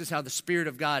way. This is how the Spirit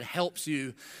of God helps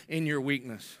you in your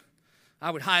weakness. I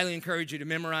would highly encourage you to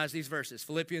memorize these verses,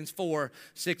 Philippians 4,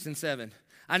 6 and 7.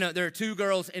 I know there are two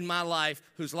girls in my life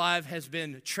whose life has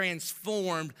been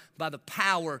transformed by the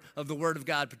power of the Word of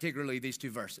God, particularly these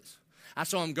two verses. I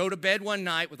saw them go to bed one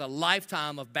night with a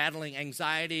lifetime of battling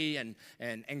anxiety and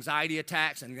anxiety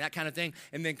attacks and that kind of thing,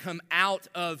 and then come out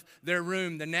of their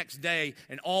room the next day,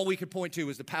 and all we could point to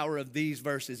was the power of these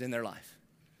verses in their life.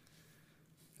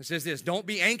 It says this, don't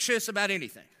be anxious about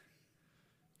anything.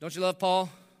 Don't you love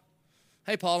Paul?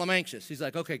 Hey, Paul, I'm anxious. He's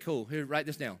like, okay, cool. Here, write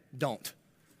this down. Don't.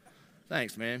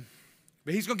 Thanks, man.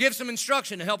 But he's going to give some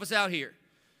instruction to help us out here.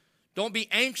 Don't be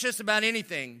anxious about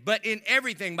anything, but in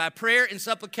everything, by prayer and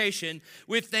supplication,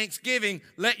 with thanksgiving,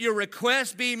 let your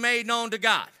requests be made known to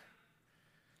God.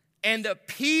 And the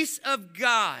peace of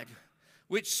God,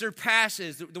 which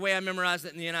surpasses, the way I memorized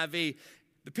it in the NIV,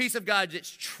 the peace of God that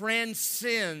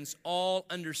transcends all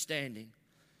understanding,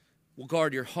 will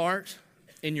guard your heart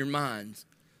and your minds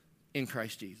in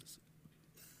Christ Jesus.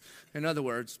 In other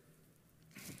words,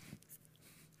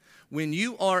 when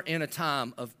you are in a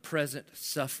time of present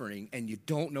suffering and you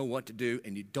don't know what to do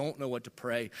and you don't know what to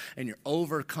pray and you're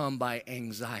overcome by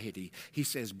anxiety, he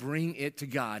says, bring it to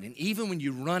God. And even when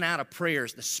you run out of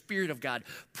prayers, the Spirit of God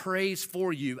prays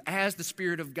for you as the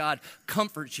Spirit of God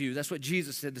comforts you. That's what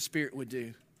Jesus said the Spirit would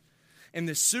do. And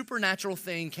this supernatural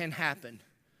thing can happen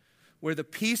where the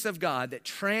peace of God that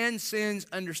transcends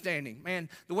understanding. Man,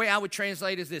 the way I would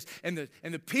translate is this. And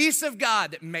the peace of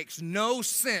God that makes no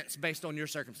sense based on your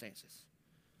circumstances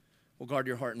will guard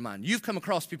your heart and mind. You've come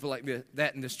across people like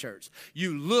that in this church.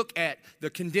 You look at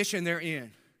the condition they're in.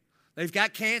 They've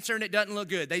got cancer and it doesn't look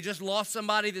good. They just lost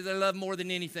somebody that they love more than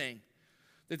anything.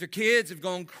 That their kids have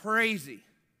gone crazy.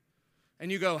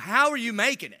 And you go, how are you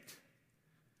making it?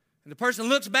 And the person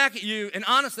looks back at you and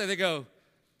honestly they go,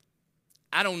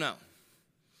 I don't know.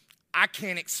 I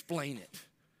can't explain it.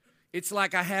 It's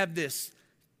like I have this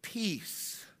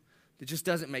peace that just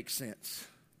doesn't make sense.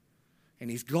 And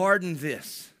he's guarding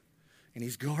this, and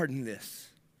he's guarding this.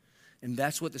 And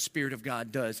that's what the Spirit of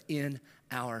God does in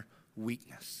our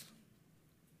weakness.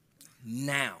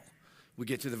 Now, we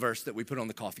get to the verse that we put on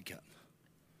the coffee cup.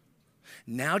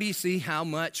 Now do you see how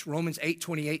much Romans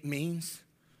 8:28 means?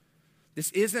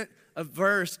 This isn't a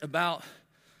verse about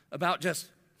just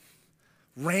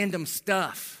random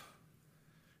stuff.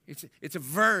 It's a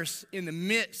verse in the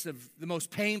midst of the most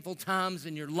painful times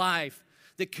in your life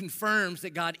that confirms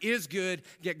that God is good,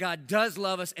 yet God does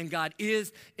love us, and God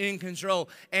is in control.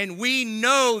 And we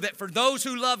know that for those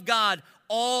who love God,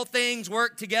 all things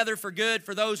work together for good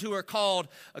for those who are called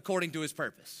according to his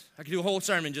purpose. I could do a whole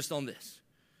sermon just on this.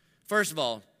 First of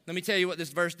all, let me tell you what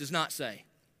this verse does not say.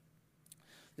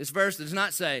 This verse does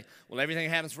not say, well, everything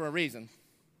happens for a reason.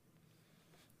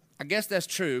 I guess that's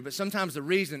true, but sometimes the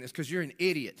reason is because you're an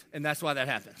idiot, and that's why that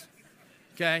happens,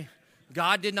 okay?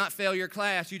 God did not fail your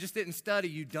class. You just didn't study,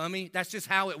 you dummy. That's just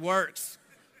how it works.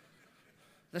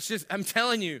 I'm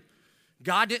telling you,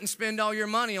 God didn't spend all your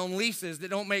money on leases that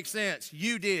don't make sense.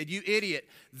 You did, you idiot.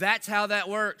 That's how that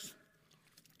works.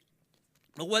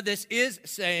 But what this is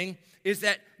saying is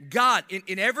that God,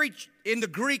 in the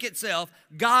Greek itself,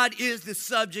 God is the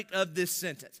subject of this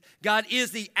sentence. God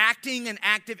is the acting and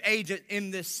active agent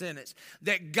in this sentence.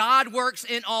 That God works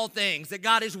in all things, that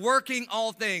God is working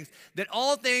all things, that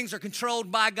all things are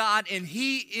controlled by God and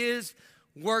He is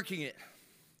working it.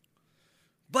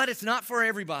 But it's not for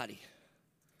everybody.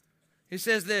 He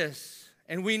says this,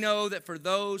 and we know that for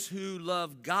those who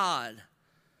love God,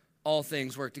 all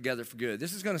things work together for good.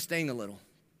 This is going to sting a little.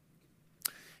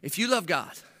 If you love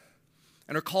God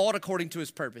and are called according to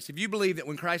His purpose, if you believe that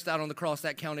when Christ died on the cross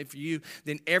that counted for you,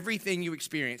 then everything you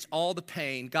experience, all the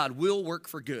pain, God will work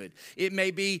for good. It may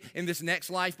be in this next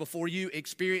life before you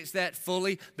experience that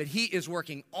fully, but He is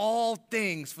working all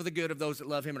things for the good of those that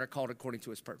love Him and are called according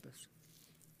to His purpose.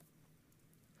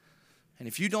 And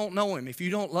if you don't know Him, if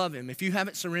you don't love Him, if you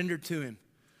haven't surrendered to Him,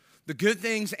 the good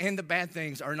things and the bad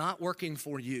things are not working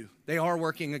for you. They are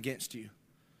working against you.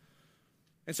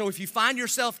 And so if you find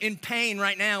yourself in pain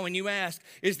right now and you ask,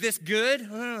 is this good?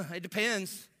 It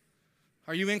depends.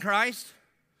 Are you in Christ?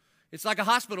 It's like a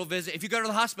hospital visit. If you go to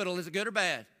the hospital, is it good or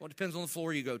bad? Well, it depends on the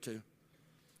floor you go to.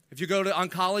 If you go to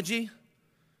oncology,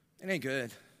 it ain't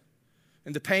good.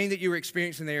 And the pain that you were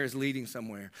experiencing there is leading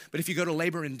somewhere. But if you go to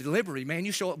labor and delivery, man,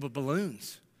 you show up with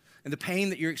balloons. And the pain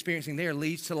that you're experiencing there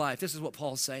leads to life. This is what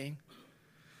Paul's saying.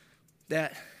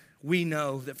 That we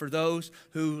know that for those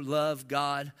who love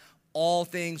God, all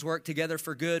things work together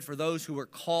for good for those who are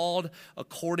called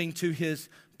according to His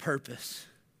purpose.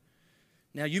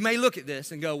 Now, you may look at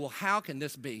this and go, well, how can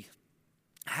this be?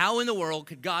 How in the world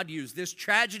could God use this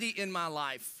tragedy in my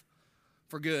life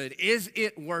for good? Is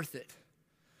it worth it?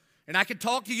 And I could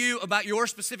talk to you about your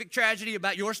specific tragedy,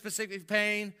 about your specific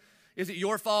pain. Is it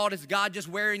your fault? Is God just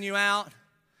wearing you out?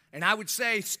 And I would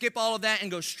say skip all of that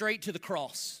and go straight to the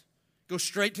cross. Go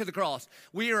straight to the cross.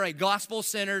 We are a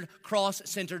gospel-centered,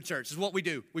 cross-centered church. This is what we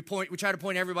do. We try to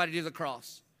point everybody to the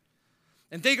cross.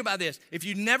 And think about this. If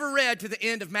you never read to the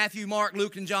end of Matthew, Mark,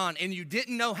 Luke, and John, and you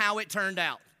didn't know how it turned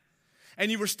out,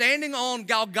 and you were standing on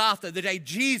Golgotha the day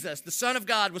Jesus, the Son of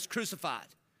God, was crucified,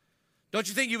 don't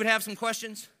you think you would have some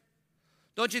questions?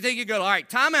 Don't you think you'd go, all right,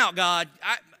 time out, God.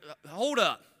 Hold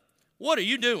up. What are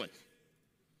you doing?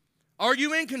 Are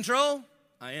you in control?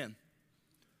 I am.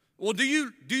 Well, do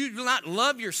you not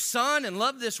love your Son and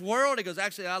love this world? He goes,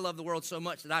 actually, I love the world so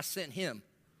much that I sent Him.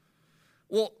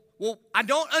 Well, I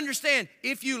don't understand.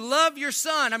 If you love your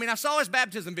Son, I saw His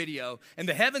baptism video, and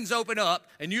the heavens open up,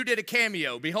 and you did a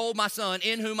cameo. Behold my Son,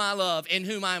 in whom I love, in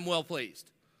whom I am well pleased.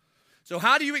 So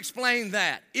how do you explain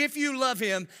that? If you love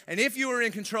Him, and if you are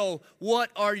in control,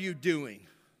 what are you doing?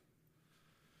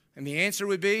 And the answer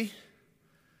would be,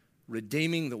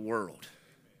 redeeming the world.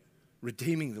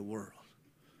 Redeeming the world.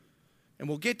 And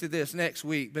we'll get to this next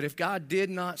week, but if God did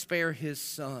not spare His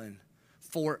Son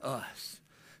for us,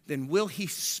 then will He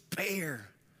spare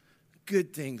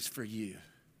good things for you?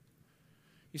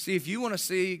 You see, if you want to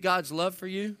see God's love for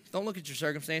you, don't look at your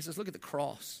circumstances, look at the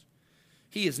cross.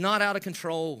 He is not out of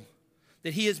control.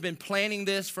 That He has been planning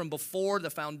this from before the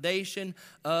foundation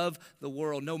of the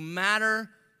world. No matter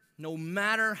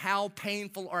how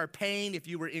painful our pain, if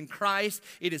you were in Christ,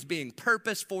 it is being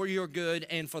purposed for your good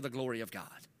and for the glory of God.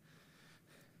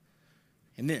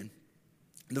 And then,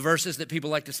 the verses that people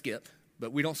like to skip,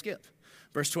 but we don't skip.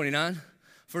 Verse 29,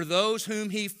 for those whom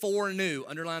He foreknew,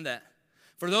 underline that.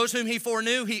 For those whom He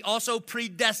foreknew, He also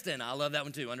predestined. I love that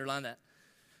one too, underline that.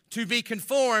 To be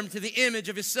conformed to the image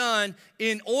of His Son,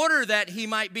 in order that He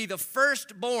might be the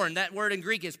firstborn. That word in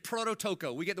Greek is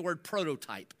prototoko. We get the word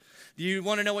prototype. Do you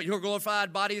want to know what your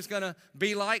glorified body is going to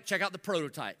be like? Check out the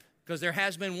prototype, because there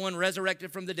has been one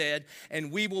resurrected from the dead,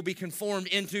 and we will be conformed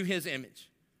into His image.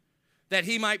 That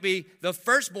He might be the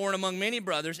firstborn among many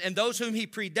brothers, and those whom He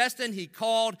predestined, He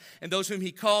called, and those whom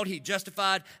He called, He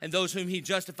justified, and those whom He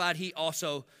justified, He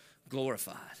also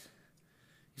glorified.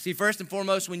 You see, first and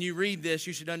foremost, when you read this,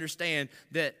 you should understand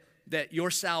that your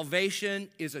salvation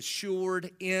is assured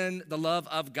in the love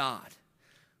of God.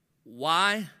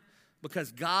 Why?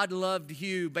 Because God loved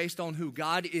you based on who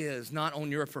God is, not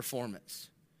on your performance.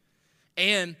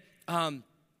 And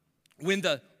when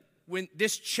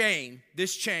this chain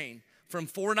from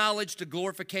foreknowledge to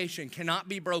glorification cannot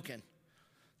be broken,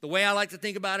 the way I like to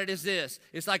think about it is this: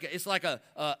 it's like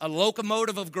a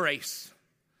locomotive of grace.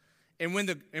 And when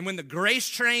the grace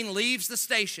train leaves the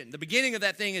station, the beginning of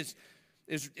that thing is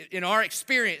in our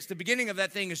experience, the beginning of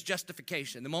that thing is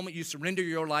justification. The moment you surrender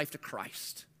your life to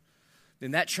Christ,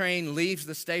 then that train leaves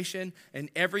the station,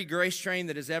 and every grace train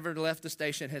that has ever left the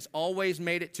station has always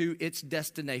made it to its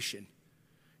destination.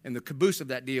 And the caboose of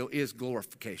that deal is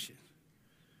glorification.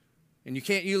 And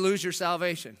you lose your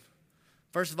salvation.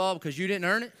 First of all, because you didn't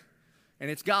earn it, and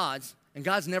it's God's. And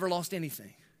God's never lost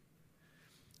anything.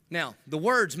 Now, the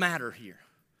words matter here.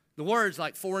 The words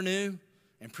like foreknew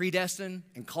and predestined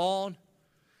and called.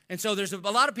 And so there's a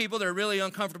lot of people that are really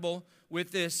uncomfortable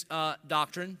with this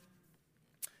doctrine.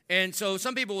 And so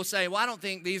some people will say, well, I don't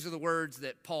think these are the words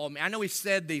that Paul meant. I know he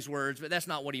said these words, but that's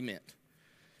not what he meant.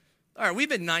 All right, we've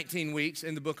been 19 weeks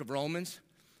in the book of Romans.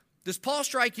 Does Paul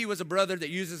strike you as a brother that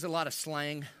uses a lot of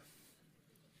slang?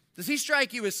 Does he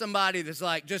strike you as somebody that's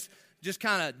like just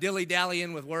kind of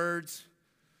dilly-dallying with words?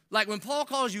 Like when Paul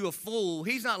calls you a fool,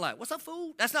 he's not like, what's up,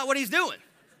 fool? That's not what he's doing.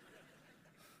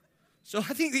 So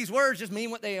I think these words just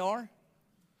mean what they are.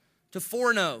 To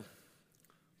foreknow,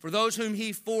 for those whom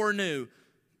he foreknew.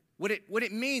 What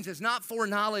it means is not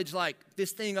foreknowledge like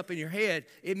this thing up in your head.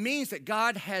 It means that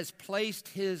God has placed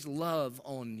his love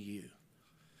on you.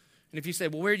 And if you say,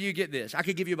 well, where do you get this? I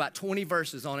could give you about 20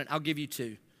 verses on it. I'll give you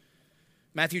 2.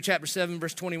 Matthew chapter 7,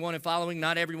 verse 21 and following,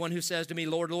 not everyone who says to me,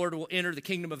 Lord, Lord, will enter the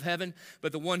kingdom of heaven,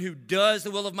 but the one who does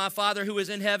the will of my Father who is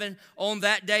in heaven. On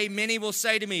that day, many will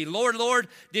say to me, Lord, Lord,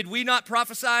 did we not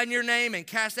prophesy in your name and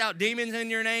cast out demons in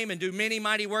your name and do many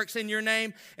mighty works in your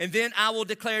name? And then I will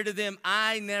declare to them,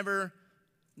 I never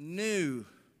knew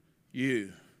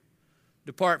you.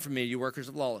 Depart from me, you workers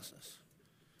of lawlessness.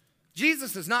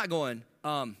 Jesus is not going,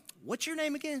 what's your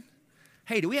name again?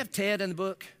 Hey, do we have Ted in the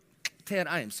book? Ted,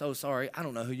 I am so sorry. I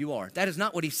don't know who you are. That is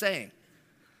not what he's saying.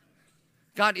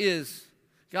 God is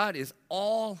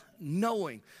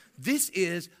all-knowing. This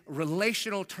is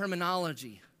relational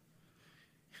terminology.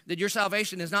 That your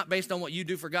salvation is not based on what you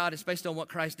do for God. It's based on what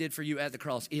Christ did for you at the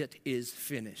cross. It is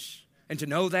finished. And to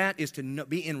know that is to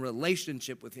be in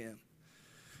relationship with him.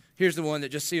 Here's the one that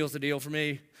just seals the deal for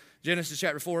me. Genesis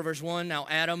chapter 4, verse 1. Now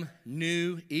Adam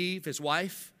knew Eve, his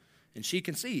wife, and she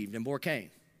conceived and bore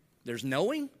Cain. There's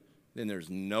knowing, then there's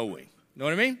knowing. Know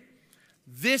what I mean?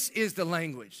 This is the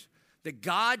language that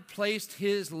God placed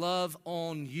his love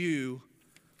on you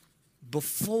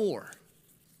before.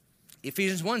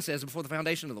 Ephesians 1 says before the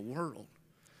foundation of the world.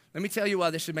 Let me tell you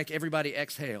why this should make everybody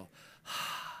exhale.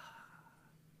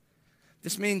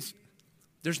 This means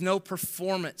there's no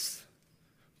performance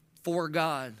for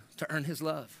God to earn his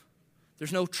love.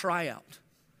 There's no tryout.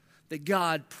 That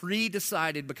God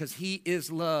pre-decided because he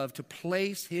is love to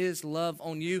place his love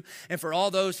on you. And for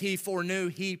all those he foreknew,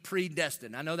 he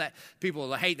predestined. I know that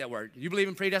people hate that word. You believe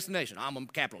in predestination? I'm a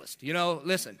capitalist. You know,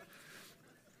 listen.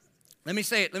 Let me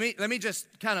say it. Let me just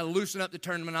kind of loosen up the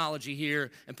terminology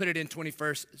here and put it in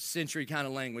 21st century kind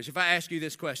of language. If I ask you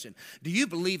this question, do you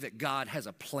believe that God has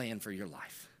a plan for your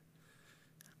life?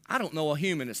 I don't know a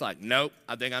human that's like, nope,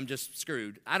 I think I'm just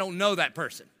screwed. I don't know that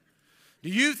person. Do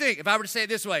you think, if I were to say it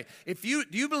this way, do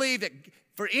you believe that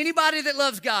for anybody that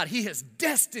loves God, he has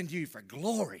destined you for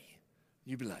glory?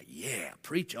 You'd be like, yeah,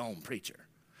 preach on, preacher.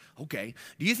 Okay.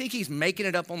 Do you think he's making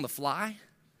it up on the fly?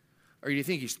 Or do you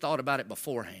think he's thought about it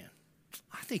beforehand?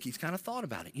 I think he's kind of thought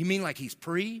about it. You mean like he's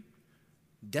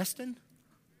predestined?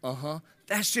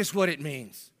 That's just what it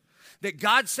means. That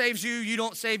God saves you, you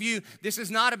don't save you. This is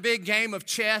not a big game of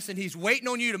chess and he's waiting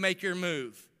on you to make your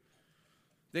move.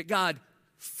 That God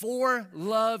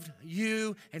foreloved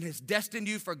you and has destined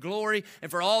you for glory,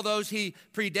 and for all those he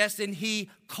predestined,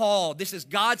 he called. This is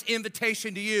God's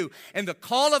invitation to you, and the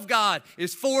call of God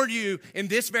is for you in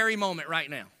this very moment right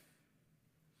now.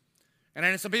 And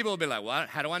then some people will be like, well,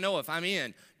 how do I know if I'm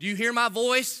in? Do you hear my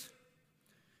voice?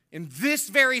 In this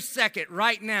very second,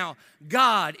 right now,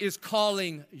 God is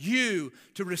calling you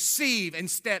to receive and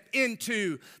step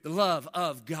into the love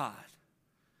of God.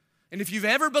 And if you've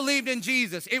ever believed in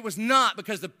Jesus, it was not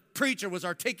because the preacher was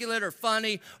articulate or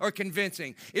funny or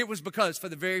convincing. It was because for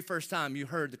the very first time you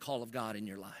heard the call of God in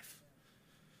your life.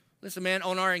 Listen, man,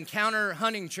 on our encounter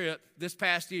hunting trip this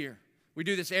past year, we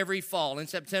do this every fall. In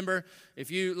September, if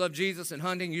you love Jesus and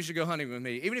hunting, you should go hunting with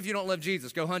me. Even if you don't love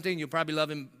Jesus, go hunting. You'll probably love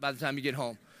him by the time you get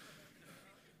home.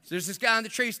 So there's this guy in the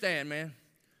tree stand, man.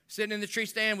 Sitting in the tree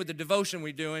stand with the devotion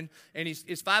we're doing, and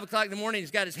it's 5 o'clock in the morning,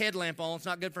 he's got his headlamp on. It's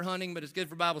not good for hunting, but it's good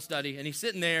for Bible study. And he's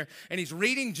sitting there, and he's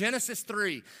reading Genesis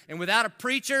 3. And without a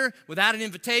preacher, without an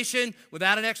invitation,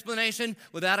 without an explanation,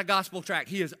 without a gospel tract,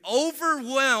 he is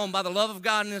overwhelmed by the love of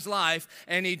God in his life,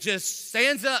 and he just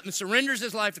stands up and surrenders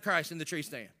his life to Christ in the tree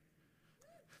stand.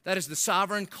 That is the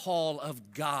sovereign call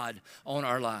of God on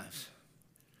our lives.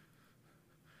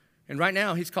 And right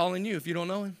now, he's calling you if you don't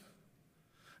know him.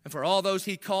 And for all those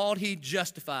he called, he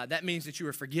justified. That means that you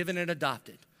are forgiven and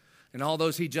adopted. And all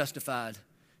those he justified,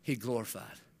 he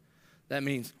glorified. That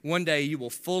means one day you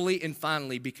will fully and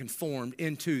finally be conformed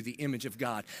into the image of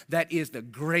God. That is the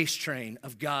grace train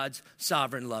of God's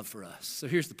sovereign love for us. So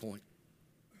here's the point.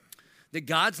 That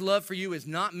God's love for you is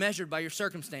not measured by your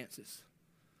circumstances.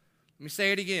 Let me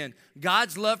say it again.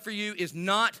 God's love for you is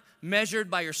not measured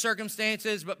by your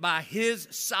circumstances, but by his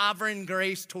sovereign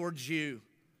grace towards you.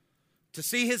 To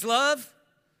see his love,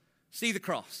 see the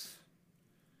cross.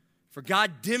 For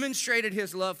God demonstrated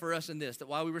his love for us in this, that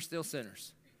while we were still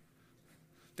sinners,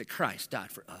 that Christ died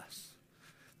for us.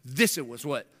 This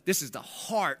is the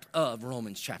heart of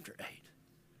Romans chapter 8.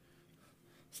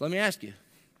 So let me ask you,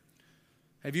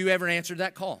 have you ever answered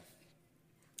that call?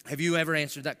 Have you ever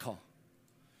answered that call?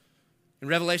 In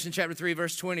Revelation chapter 3,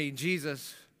 verse 20,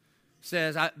 Jesus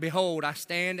says, behold, I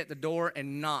stand at the door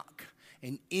and knock,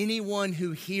 and anyone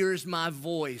who hears my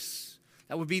voice,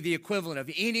 that would be the equivalent of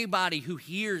anybody who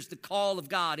hears the call of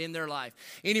God in their life,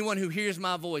 anyone who hears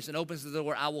my voice and opens the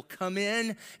door, I will come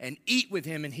in and eat with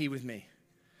him and he with me.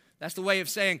 That's the way of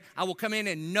saying, I will come in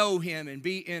and know him and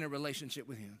be in a relationship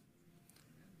with him.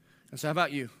 And so how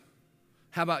about you?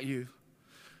 How about you?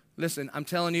 Listen, I'm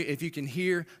telling you, if you can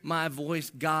hear my voice,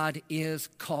 God is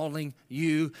calling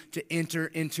you to enter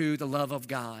into the love of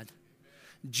God.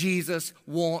 Jesus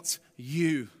wants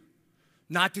you.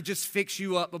 Not to just fix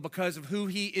you up, but because of who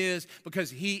he is,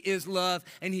 because he is love.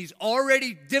 And he's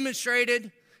already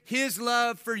demonstrated his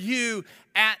love for you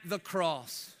at the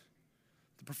cross.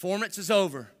 The performance is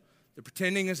over. The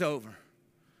pretending is over.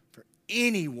 For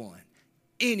anyone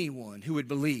who would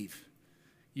believe,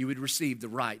 you would receive the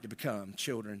right to become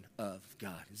children of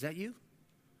God. Is that you?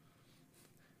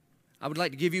 I would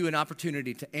like to give you an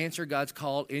opportunity to answer God's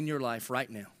call in your life right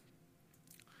now,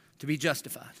 to be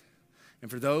justified. And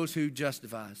for those who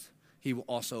justifies, he will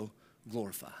also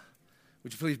glorify.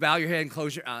 Would you please bow your head and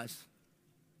close your eyes?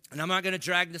 And I'm not going to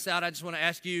drag this out. I just want to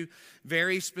ask you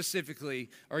very specifically,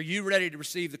 are you ready to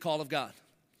receive the call of God?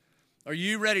 Are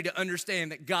you ready to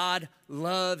understand that God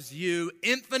loves you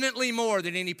infinitely more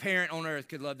than any parent on earth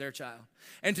could love their child?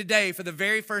 And today, for the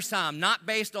very first time, not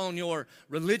based on your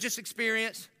religious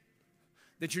experience,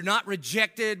 that you're not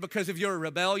rejected because of your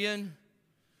rebellion,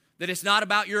 that it's not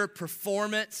about your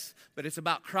performance, but it's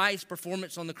about Christ's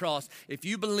performance on the cross. If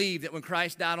you believe that when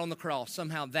Christ died on the cross,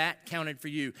 somehow that counted for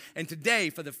you. And today,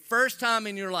 for the first time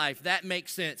in your life, that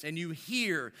makes sense. And you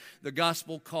hear the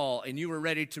gospel call and you are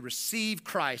ready to receive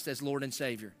Christ as Lord and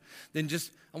Savior. Then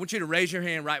I want you to raise your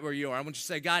hand right where you are. I want you to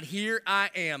say, God, here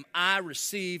I am. I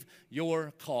receive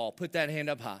your call. Put that hand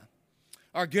up high.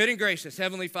 Our good and gracious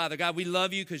Heavenly Father, God, we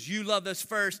love you because you loved us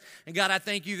first. And God, I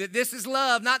thank you that this is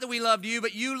love, not that we loved you,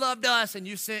 but you loved us and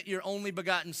you sent your only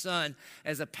begotten Son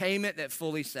as a payment that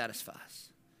fully satisfies.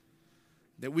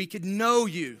 That we could know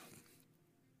you,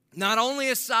 not only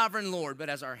as sovereign Lord, but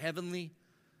as our Heavenly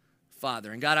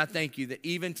Father. And God, I thank you that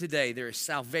even today there is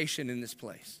salvation in this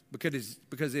place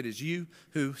because it is you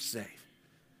who save.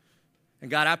 And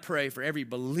God, I pray for every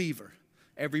believer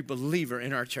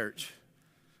in our church.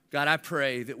 God, I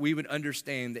pray that we would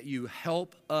understand that you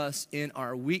help us in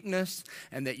our weakness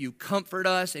and that you comfort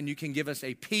us and you can give us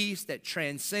a peace that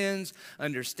transcends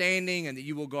understanding and that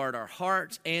you will guard our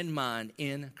hearts and mind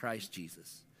in Christ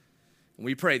Jesus. And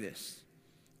we pray this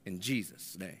in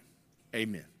Jesus' name.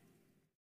 Amen.